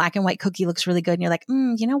and that black and white cookie looks really good. And you're like,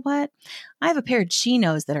 you know what? I have a pair of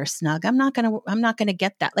chinos that are snug. I'm not going to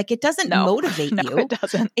get that. Like, it doesn't motivate you. It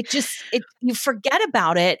doesn't. You forget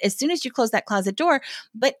about it as soon as you close that closet door.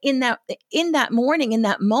 But in that morning, in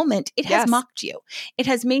that moment, it has mocked you. It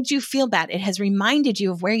has made you feel bad. It has reminded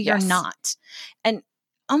you of where you're not. And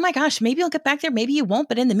oh my gosh, maybe you'll get back there. Maybe you won't.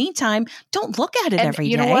 But in the meantime, don't look at it every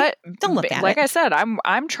day. You know what? Don't look at it. Like I said,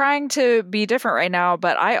 I'm trying to be different right now,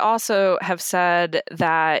 but I also have said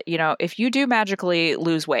that, you know, if you do magically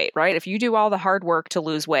lose weight, right? If you do all the hard work to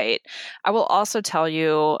lose weight, I will also tell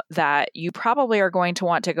you that you probably are going to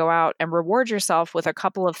want to go out and reward yourself with a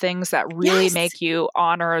couple of things that really make you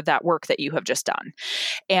honor that work that you have just done.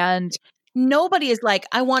 And nobody is like,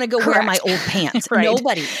 I want to go wear my old pants. Right.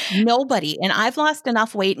 Nobody. And I've lost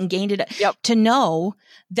enough weight and gained it to know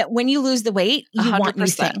that when you lose the weight, you 100%. Want new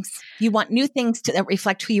things. You want new things that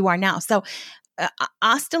reflect who you are now. So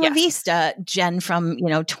hasta la vista, Jen from,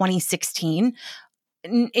 2016.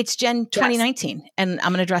 It's Jen 2019, and I'm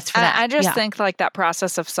going to dress for that. I just think like that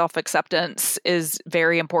process of self-acceptance is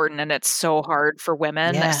very important, and it's so hard for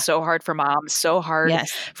women, it's so hard for moms, so hard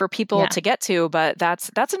for people to get to. But that's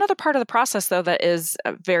another part of the process, though, that is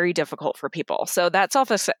very difficult for people. So that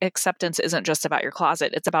self-acceptance isn't just about your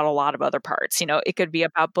closet; it's about a lot of other parts. You know, it could be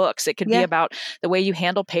about books, it could be about the way you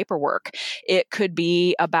handle paperwork, it could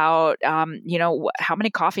be about how many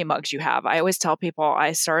coffee mugs you have. I always tell people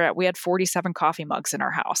we had 47 coffee mugs in our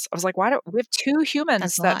house. I was like, why do we have 2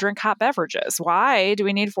 humans that drink hot beverages? Why do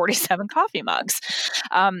we need 47 coffee mugs?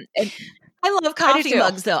 I love coffee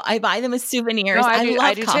mugs, though. I buy them as souvenirs. No, I do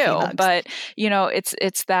coffee too. mugs. But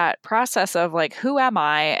it's that process of like, who am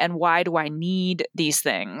I and why do I need these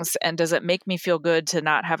things? And does it make me feel good to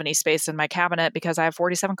not have any space in my cabinet because I have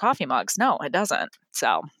 47 coffee mugs? No, it doesn't.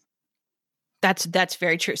 So that's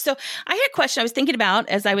very true. So I had a question I was thinking about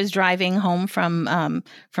as I was driving home from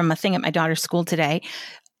a thing at my daughter's school today.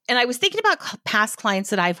 And I was thinking about past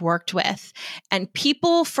clients that I've worked with and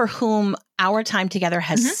people for whom our time together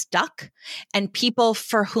has stuck and people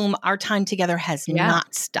for whom our time together has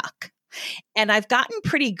not stuck. And I've gotten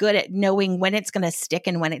pretty good at knowing when it's going to stick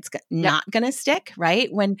and when it's not going to stick, right?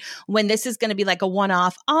 When this is going to be like a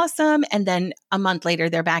one-off, awesome. And then a month later,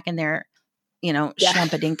 they're back in their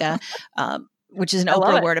Schlampadinka, which is an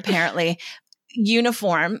Oprah word, apparently,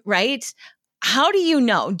 uniform, right? How do you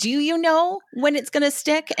know? Do you know when it's going to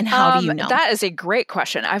stick? And how do you know? That is a great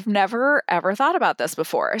question. I've never, ever thought about this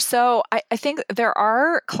before. So I think there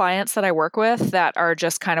are clients that I work with that are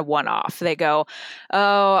just kind of one-off. They go,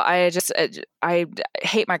 oh, I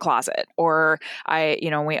hate my closet. Or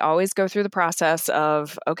we always go through the process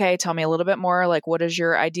of, okay, tell me a little bit more. Like, what does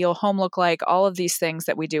your ideal home look like? All of these things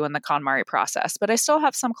that we do in the KonMari process. But I still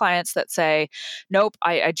have some clients that say, nope,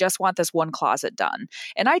 I just want this one closet done.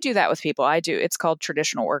 And I do that with people. It's called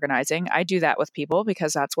traditional organizing. I do that with people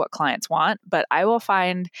because that's what clients want. But I will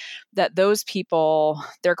find that those people,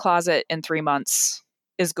 their closet in 3 months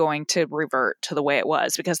is going to revert to the way it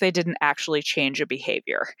was because they didn't actually change a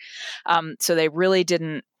behavior. So they really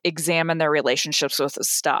didn't examine their relationships with the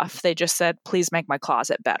stuff. They just said, please make my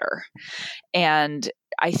closet better. And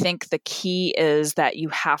I think the key is that you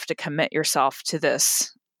have to commit yourself to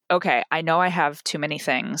this. Okay, I know I have too many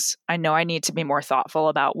things. I know I need to be more thoughtful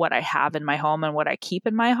about what I have in my home and what I keep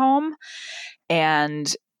in my home.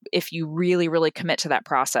 And if you really, really commit to that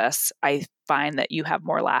process, I find that you have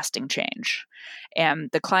more lasting change. And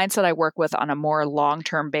the clients that I work with on a more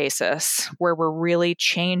long-term basis, where we're really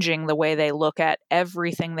changing the way they look at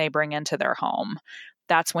everything they bring into their home,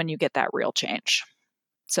 that's when you get that real change.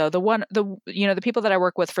 So the people that I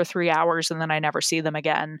work with for 3 hours and then I never see them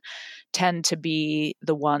again tend to be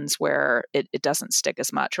the ones where it doesn't stick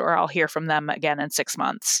as much, or I'll hear from them again in 6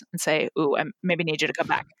 months and say, ooh, I maybe need you to come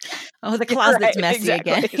back. Oh, the closet's messy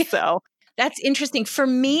exactly. again. So that's interesting. For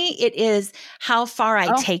me, it is how far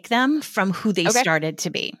I take them from who they started to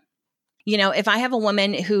be. If I have a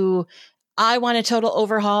woman who I want a total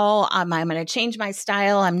overhaul, I'm going to change my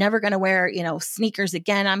style. I'm never going to wear, sneakers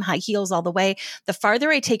again. I'm high heels all the way. The farther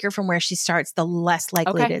I take her from where she starts, the less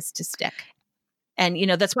likely it is to stick. And,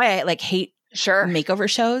 that's why I hate makeover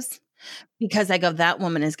shows, because I go, that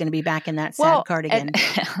woman is going to be back in that sad cardigan.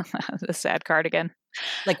 The sad cardigan.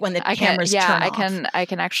 Like when the cameras turn off. I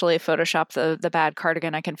can actually Photoshop the bad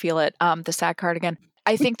cardigan. I can feel it. The sad cardigan.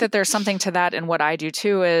 I think that there's something to that in what I do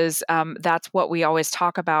too, is that's what we always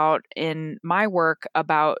talk about in my work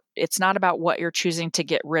about. It's not about what you're choosing to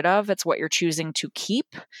get rid of. It's what you're choosing to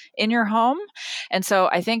keep in your home. And so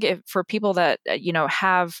I think for people that,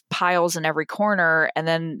 have piles in every corner and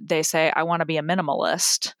then they say, I want to be a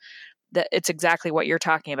minimalist, that it's exactly what you're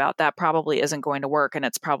talking about. That probably isn't going to work, and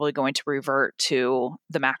it's probably going to revert to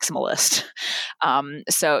the maximalist.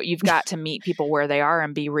 So you've got to meet people where they are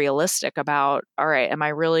and be realistic about, all right, am I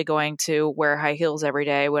really going to wear high heels every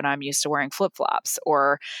day when I'm used to wearing flip-flops?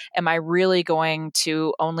 Or am I really going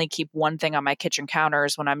to only keep one thing on my kitchen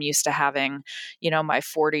counters when I'm used to having, my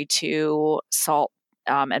 42 salt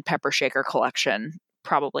and pepper shaker collection?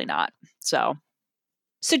 Probably not. So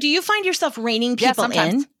do you find yourself reining people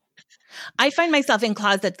in? I find myself in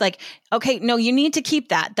closets like, okay, no, you need to keep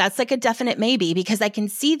that. That's like a definite maybe, because I can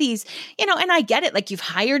see these, and I get it. Like, you've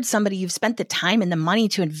hired somebody, you've spent the time and the money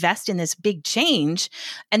to invest in this big change.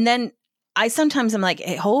 And then I sometimes I'm like,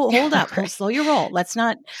 hey, hold up, slow your roll. Let's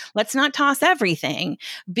not toss everything,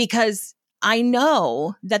 because I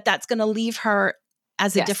know that that's going to leave her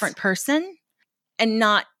as a different person and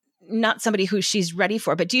not somebody who she's ready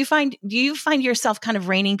for. But do you find yourself kind of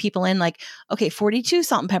reining people in, like, okay, 42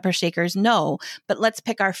 salt and pepper shakers, no, but let's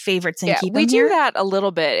pick our favorites and keep them here? We do that a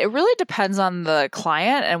little bit. It really depends on the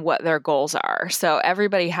client and what their goals are. So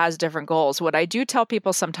everybody has different goals. What I do tell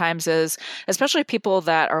people sometimes is, especially people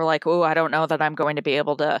that are like, oh, I don't know that I'm going to be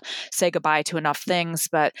able to say goodbye to enough things,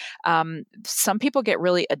 but some people get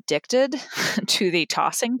really addicted to the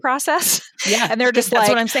tossing process. Yeah. And they're just that's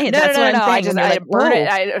what I'm saying. No, that's what I'm saying. I burn it.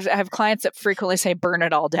 I have clients that frequently say, burn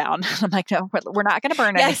it all down. I'm like, no, we're not going to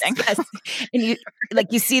burn anything. Yes.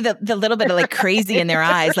 And you see the little bit of like crazy in their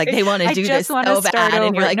eyes. Like, they want to do this so bad.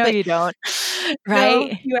 And you're like, no, you don't.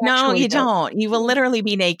 Right? No, you don't. You will literally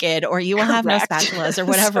be naked, or you will have no spatulas or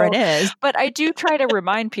whatever it is. But I do try to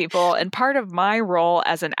remind people, and part of my role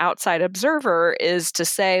as an outside observer is to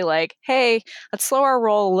say, like, hey, let's slow our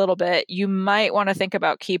roll a little bit. You might want to think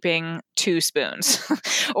about keeping 2 spoons.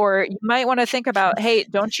 Or you might want to think about, hey,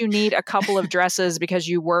 don't you need a couple of dresses because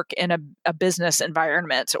you work in a business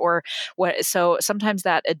environment? Or what? So sometimes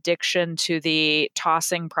that addiction to the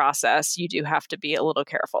tossing process, you do have to be a little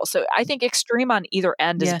careful. So I think extreme on either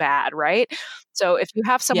end is bad, right? So if you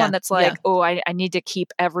have someone that's like, oh, I need to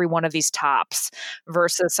keep every one of these tops,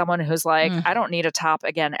 versus someone who's like, I don't need a top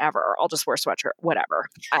again ever. I'll just wear sweatshirt, whatever.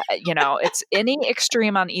 It's any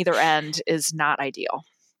extreme on either end is not ideal.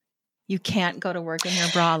 You can't go to work in your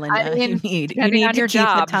bra, Linda. I mean, you need on to your keep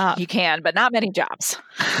job, the top. you can, but not many jobs.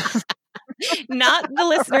 Not the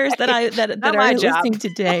listeners that are listening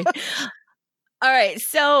today. All right.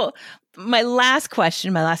 So my last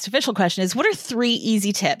official question is, what are 3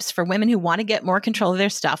 easy tips for women who want to get more control of their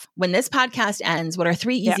stuff? When this podcast ends, what are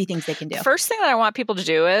 3 easy things they can do? First thing that I want people to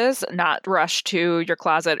do is not rush to your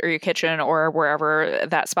closet or your kitchen or wherever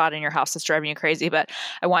that spot in your house is driving you crazy. But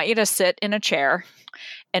I want you to sit in a chair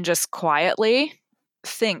and just quietly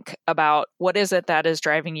think about, what is it that is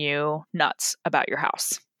driving you nuts about your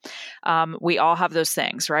house? We all have those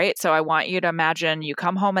things, right? So I want you to imagine you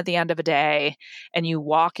come home at the end of a day and you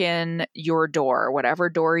walk in your door, whatever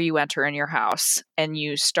door you enter in your house, and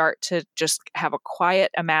you start to just have a quiet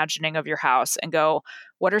imagining of your house and go,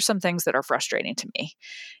 what are some things that are frustrating to me?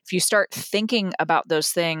 If you start thinking about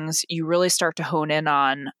those things, you really start to hone in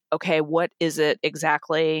on, okay, what is it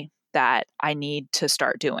exactly that I need to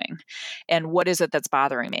start doing? And what is it that's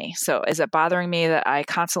bothering me? So is it bothering me that I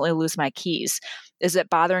constantly lose my keys? Is it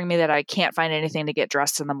bothering me that I can't find anything to get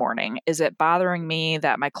dressed in the morning? Is it bothering me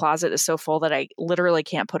that my closet is so full that I literally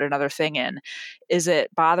can't put another thing in? Is it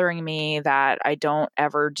bothering me that I don't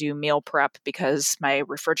ever do meal prep because my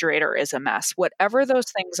refrigerator is a mess? Whatever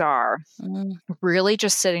those things are, really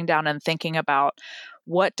just sitting down and thinking about,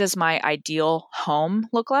 what does my ideal home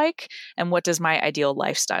look like? And what does my ideal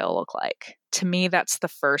lifestyle look like? To me, that's the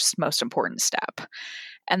first most important step.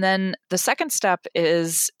 And then the second step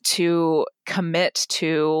is to commit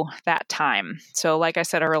to that time. So like I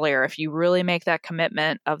said earlier, if you really make that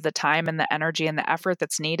commitment of the time and the energy and the effort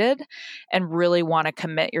that's needed and really want to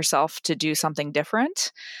commit yourself to do something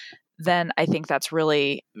different, then I think that's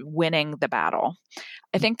really winning the battle.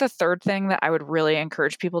 I think the third thing that I would really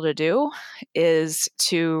encourage people to do is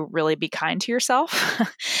to really be kind to yourself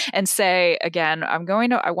and say, again, I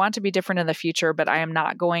want to be different in the future, but I am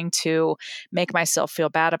not going to make myself feel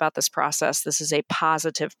bad about this process. This is a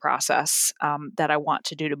positive process that I want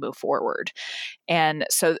to do to move forward. And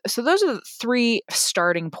so those are the three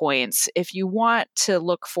starting points. If you want to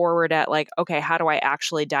look forward at like, okay, how do I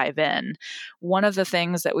actually dive in? One of the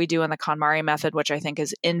things that we do in the KonMari method, which I think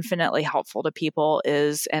is infinitely helpful to people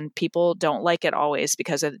and people don't like it always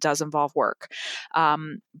because it does involve work,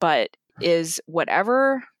 but is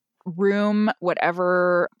whatever room,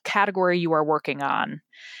 whatever category you are working on,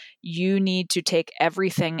 you need to take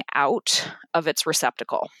everything out of its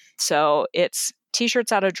receptacle. So it's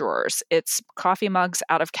t-shirts out of drawers, it's coffee mugs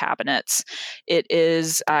out of cabinets, it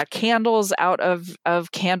is candles out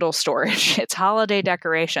of candle storage, it's holiday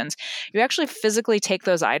decorations. You actually physically take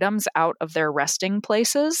those items out of their resting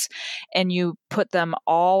places and you put them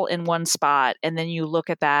all in one spot, and then you look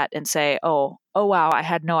at that and say, oh wow, I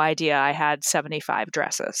had no idea I had 75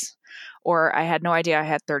 dresses, or I had no idea I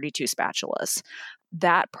had 32 spatulas.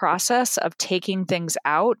 That process of taking things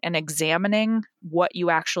out and examining what you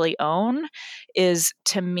actually own is,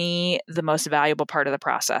 to me, the most valuable part of the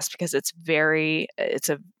process, because it's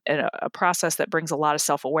a process that brings a lot of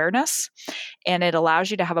self-awareness, and it allows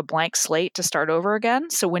you to have a blank slate to start over again.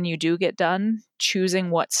 So when you do get done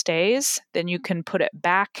choosing what stays, then you can put it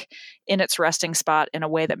back in its resting spot in a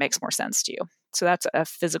way that makes more sense to you. So that's a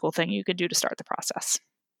physical thing you could do to start the process.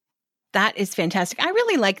 That is fantastic. I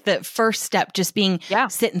really like the first step, just being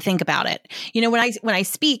sit and think about it. You know, when I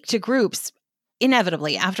speak to groups,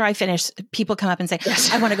 inevitably after I finish, people come up and say,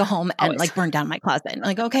 I want to go home and like burn down my closet. And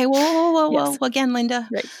like, okay, whoa. Again, Linda,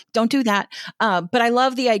 don't do that. But I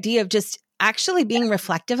love the idea of just actually being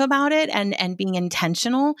reflective about it and being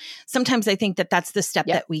intentional. Sometimes I think that that's the step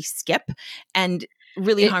that we skip, and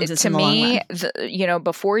really harms us in the long run.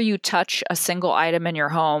 Before you touch a single item in your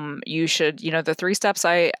home, you should, the 3 steps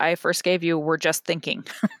I first gave you were just thinking.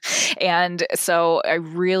 And so I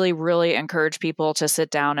really, really encourage people to sit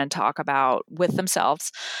down and talk about with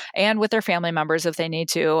themselves and with their family members if they need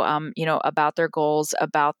to, about their goals,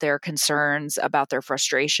 about their concerns, about their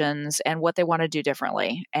frustrations, and what they want to do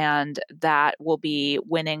differently. And that will be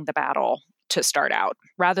winning the battle to start out,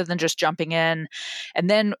 rather than just jumping in. And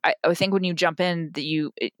then I think when you jump in,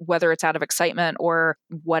 whether it's out of excitement or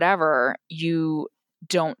whatever, you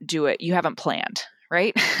don't do it. You haven't planned,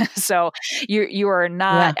 right? So you are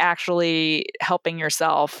not actually helping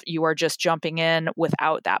yourself. You are just jumping in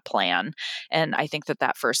without that plan. And I think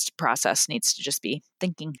that first process needs to just be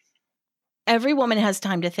thinking. Every woman has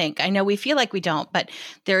time to think. I know we feel like we don't, but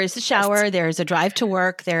there is a shower, there is a drive to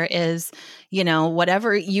work, there is,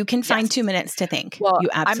 whatever. You can find 2 minutes to think. Well, you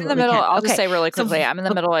absolutely I'm in the middle. can. I'll just say really quickly, I'm in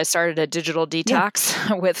the middle. I started a digital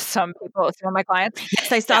detox with some of my clients.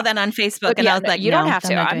 Yes, I saw that on Facebook, and I was like, you don't have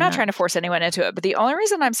to. I'm not trying to force anyone into it. But the only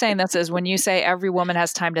reason I'm saying this is when you say every woman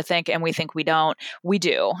has time to think and we think we don't, we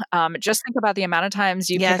do. Just think about the amount of times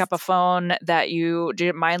you pick up a phone that you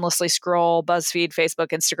mindlessly scroll, BuzzFeed, Facebook,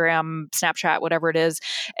 Instagram, Snapchat, whatever it is.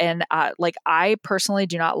 And I personally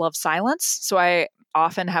do not love silence. So I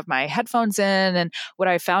often have my headphones in. And what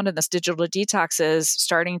I found in this digital detox is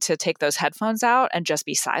starting to take those headphones out and just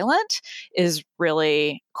be silent is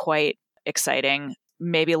really quite exciting,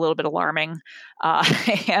 maybe a little bit alarming.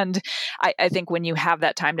 And I think when you have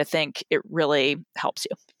that time to think, it really helps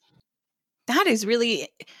you. That is really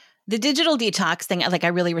the digital detox thing. Like, I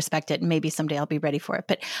really respect it. And maybe someday I'll be ready for it.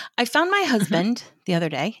 But I found my husband the other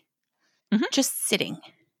day just sitting.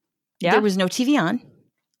 Yeah. There was no TV on.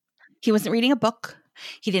 He wasn't reading a book.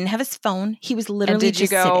 He didn't have his phone. He was literally just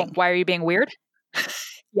sitting. And did you go, why are you being weird?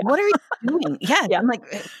 What are you doing? Yeah. I'm like,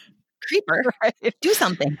 creeper, do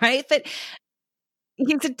something, right? But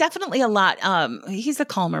he's definitely a lot. He's a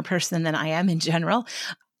calmer person than I am in general.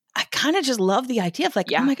 I kind of just love the idea of like,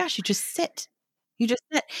 oh my gosh, you just sit. You just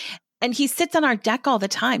sit. And he sits on our deck all the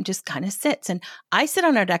time, just kind of sits. And I sit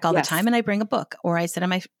on our deck all the time and I bring a book, or I sit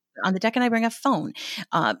on the deck and I bring a phone,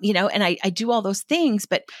 and I do all those things.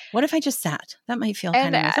 But what if I just sat? That might feel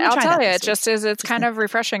kind of nice. I'll tell you, it's kind of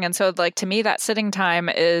refreshing. And so like, to me, that sitting time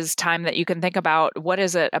is time that you can think about what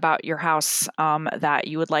is it about your house that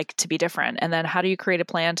you would like to be different? And then how do you create a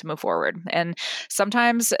plan to move forward? And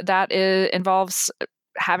sometimes that involves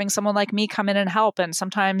having someone like me come in and help. And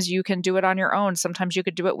sometimes you can do it on your own. Sometimes you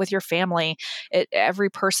could do it with your family. Every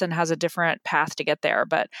person has a different path to get there.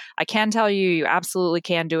 But I can tell you, you absolutely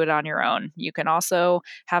can do it on your own. You can also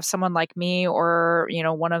have someone like me or,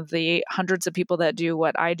 one of the hundreds of people that do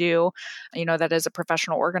what I do, that is a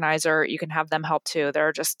professional organizer. You can have them help too. There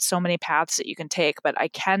are just so many paths that you can take. But I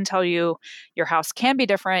can tell you, your house can be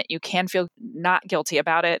different. You can feel not guilty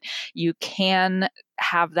about it. You can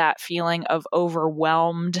have that feeling of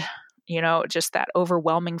overwhelmed, just that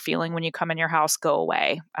overwhelming feeling when you come in your house go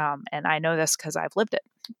away. And I know this because I've lived it.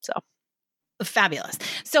 So fabulous.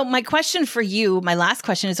 So my question for you, my last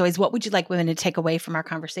question is always, what would you like women to take away from our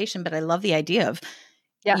conversation? But I love the idea of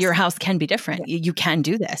your house can be different. You can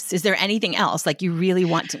do this. Is there anything else like you really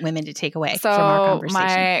want women to take away from our conversation?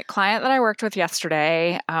 My client that I worked with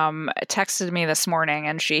yesterday texted me this morning,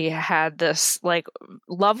 and she had this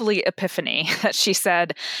lovely epiphany that she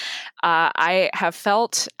said, I have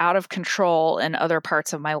felt out of control in other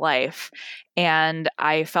parts of my life. And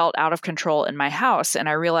I felt out of control in my house. And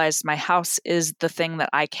I realized my house is the thing that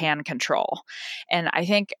I can control. And I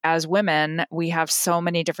think as women, we have so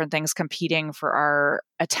many different things competing for our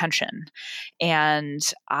attention. And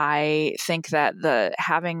I think that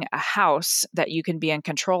having a house that you can be in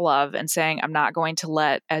control of and saying, I'm not going to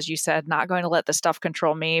let, as you said, not going to let the stuff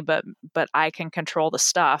control me, but I can control the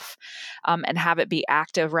stuff, and have it be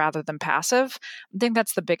active rather than passive. I think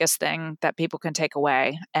that's the biggest thing that people can take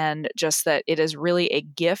away. And just that it is really a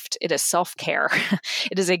gift. It is self-care.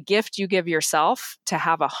 It is a gift you give yourself to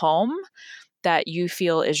have a home that you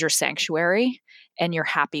feel is your sanctuary and your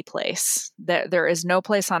happy place. There is no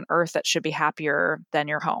place on earth that should be happier than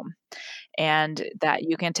your home, and that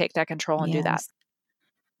you can take that control and do that.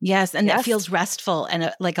 Yes. And that feels restful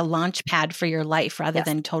and like a launch pad for your life rather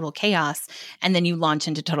than total chaos. And then you launch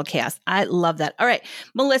into total chaos. I love that. All right,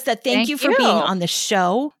 Melissa, thank you for being on the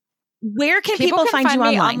show. Where can people find you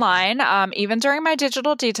online? Even during my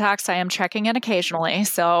digital detox, I am checking in occasionally.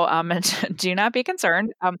 So do not be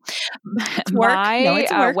concerned. My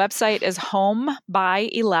website is Home by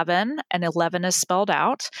 11, and 11 is spelled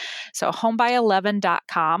out. So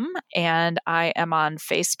homeby11.com. And I am on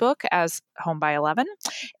Facebook as Home by 11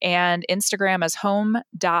 and Instagram as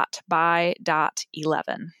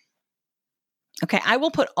home.by.11. Okay, I will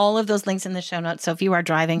put all of those links in the show notes. So if you are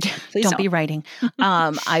driving, don't be writing.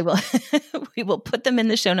 I will. We will put them in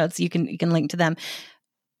the show notes. You can link to them.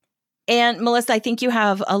 And Melissa, I think you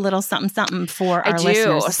have a little something for our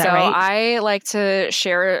listeners. Is that right? I like to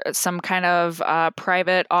share some kind of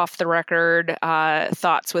private, off the record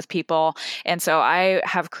thoughts with people. And so I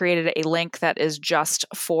have created a link that is just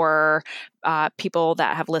for people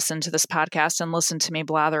that have listened to this podcast and listened to me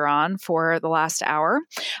blather on for the last hour.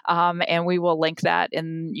 And we will link that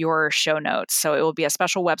in your show notes. So it will be a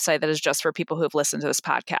special website that is just for people who have listened to this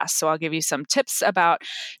podcast. So I'll give you some tips about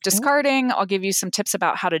discarding. I'll give you some tips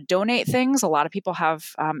about how to donate things. A lot of people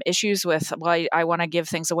have issues with, I want to give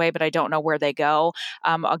things away, but I don't know where they go.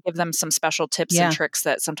 I'll give them some special tips and tricks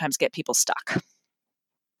that sometimes get people stuck.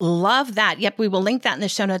 Love that. Yep. We will link that in the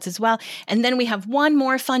show notes as well. And then we have one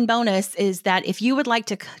more fun bonus is that if you would like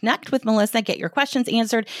to connect with Melissa, get your questions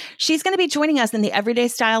answered, she's going to be joining us in the Everyday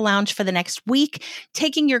Style Lounge for the next week,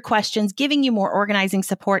 taking your questions, giving you more organizing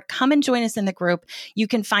support. Come and join us in the group. You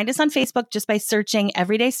can find us on Facebook just by searching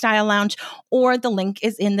Everyday Style Lounge, or the link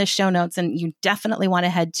is in the show notes. And you definitely want to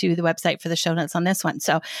head to the website for the show notes on this one.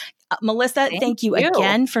 So Melissa, thank you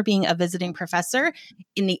again for being a visiting professor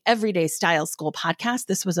in the Everyday Style School podcast.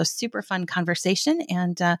 This was a super fun conversation,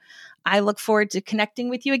 and I look forward to connecting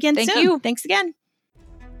with you again soon. Thank you. Thanks again.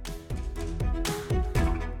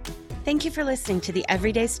 Thank you for listening to the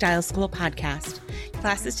Everyday Style School podcast.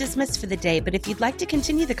 Class is dismissed for the day, but if you'd like to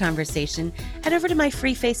continue the conversation, head over to my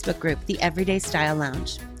free Facebook group, the Everyday Style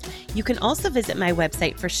Lounge. You can also visit my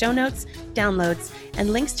website for show notes, downloads,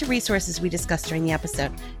 and links to resources we discussed during the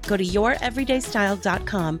episode. Go to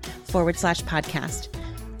youreverydaystyle.com/podcast.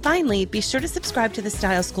 Finally, be sure to subscribe to the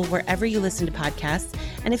Style School wherever you listen to podcasts.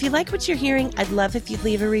 And if you like what you're hearing, I'd love if you'd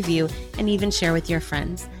leave a review and even share with your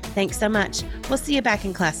friends. Thanks so much. We'll see you back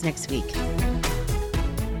in class next week.